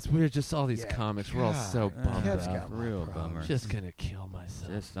lot of problems. We're just all these Yeah, comics. We're all so God. bummed Kev's out. got a lot of Real problems. bummer. Just gonna kill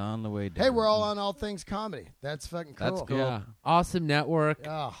myself. Just on the way down. Hey, we're all on All Things Comedy. That's fucking cool. That's cool. Yeah. Awesome network.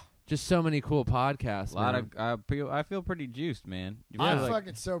 Oh, Just so many cool podcasts. A lot man. of I feel pretty juiced, man. You I'm feel like-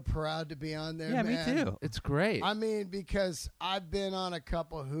 fucking so proud to be on there, yeah, man. me too. It's great. I mean, because I've been on a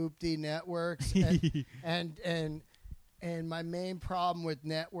couple hoopty networks, and my main problem with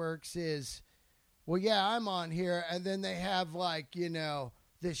networks is, well, yeah, I'm on here, and then they have like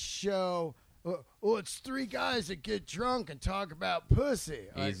this show. Oh, it's 3 guys that get drunk and talk about pussy.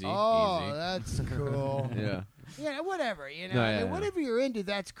 Like, Easy, oh, easy. that's cool. yeah. Whatever. No, I mean, yeah. whatever you're into,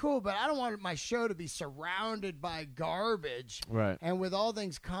 that's cool. But I don't want my show to be surrounded by garbage. Right. And with All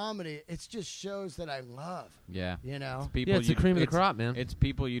Things Comedy, it's just shows that I love. Yeah. It's People Yeah, it's the you'd- cream of the it's- crop, man. It's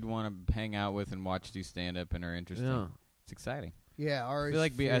people you'd want to hang out with and watch do stand up and are interesting. Yeah. It's exciting. Yeah, Ari's feel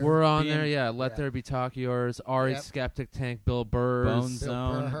like favorite. as- We're on being- there, yeah. Let Yeah. There Be Talk Yours, Ari Yep. Skeptic Tank, Bill Burrs, Bone Bill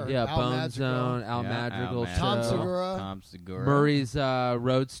Zone. Burr, yeah, Al Bone Madrigal, Zone, Al Yeah, Madrigal Al show, Tom Madrigal, Segura. Tom Segura. Murray's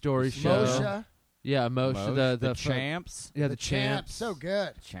Road Story show, Moshe, yeah, Moshe, Moshe, the champs. yeah, the champ, so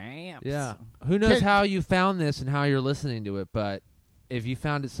good. Champs. Yeah. Who knows Kid- how you found this and how you're listening to it, but if you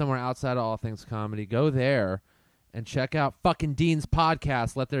found it somewhere outside of All Things Comedy, go there and check out fucking Dean's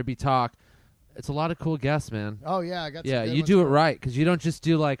podcast, Let There Be Talk. It's a lot of cool guests, man. Oh yeah, I got. Some Yeah, good you ones do it coming. right because you don't just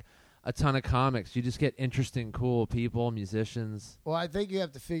do like a ton of comics. You just get interesting, cool people, musicians. Well, I think you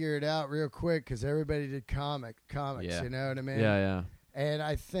have to figure it out real quick because everybody did comics. Yeah. You know what I mean? Yeah, And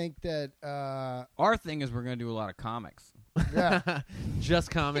I think that. Our thing is we're going to do a lot of comics. Yeah. just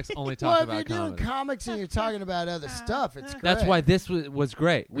comics, only well, talk if you're about doing comedy. comics and you're talking about other stuff, it's great. That's why this was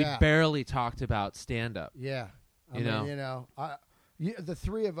great. We Yeah. barely talked about stand-up. Yeah. You know? The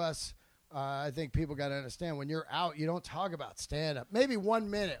 3 of us. I think people got to understand when you're out, you don't talk about stand up. Maybe 1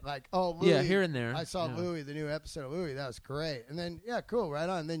 minute, like, oh, Louis, Yeah, here and there. I saw Yeah. Louis, the new episode of Louis. That was great. And then, yeah, cool, right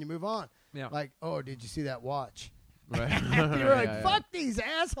on. And then you move on. Yeah. Like, oh, did you see that watch? Right. You're like, Yeah, fuck these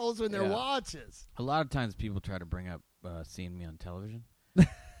assholes with their Yeah. watches. A lot of times people try to bring up seeing me on television.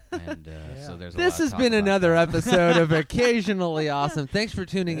 And so there's a This lot of has talk been about another that. episode of Occasionally Awesome. Thanks for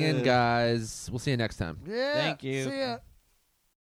tuning in, guys. We'll see you next time. Yeah. Thank you. See ya.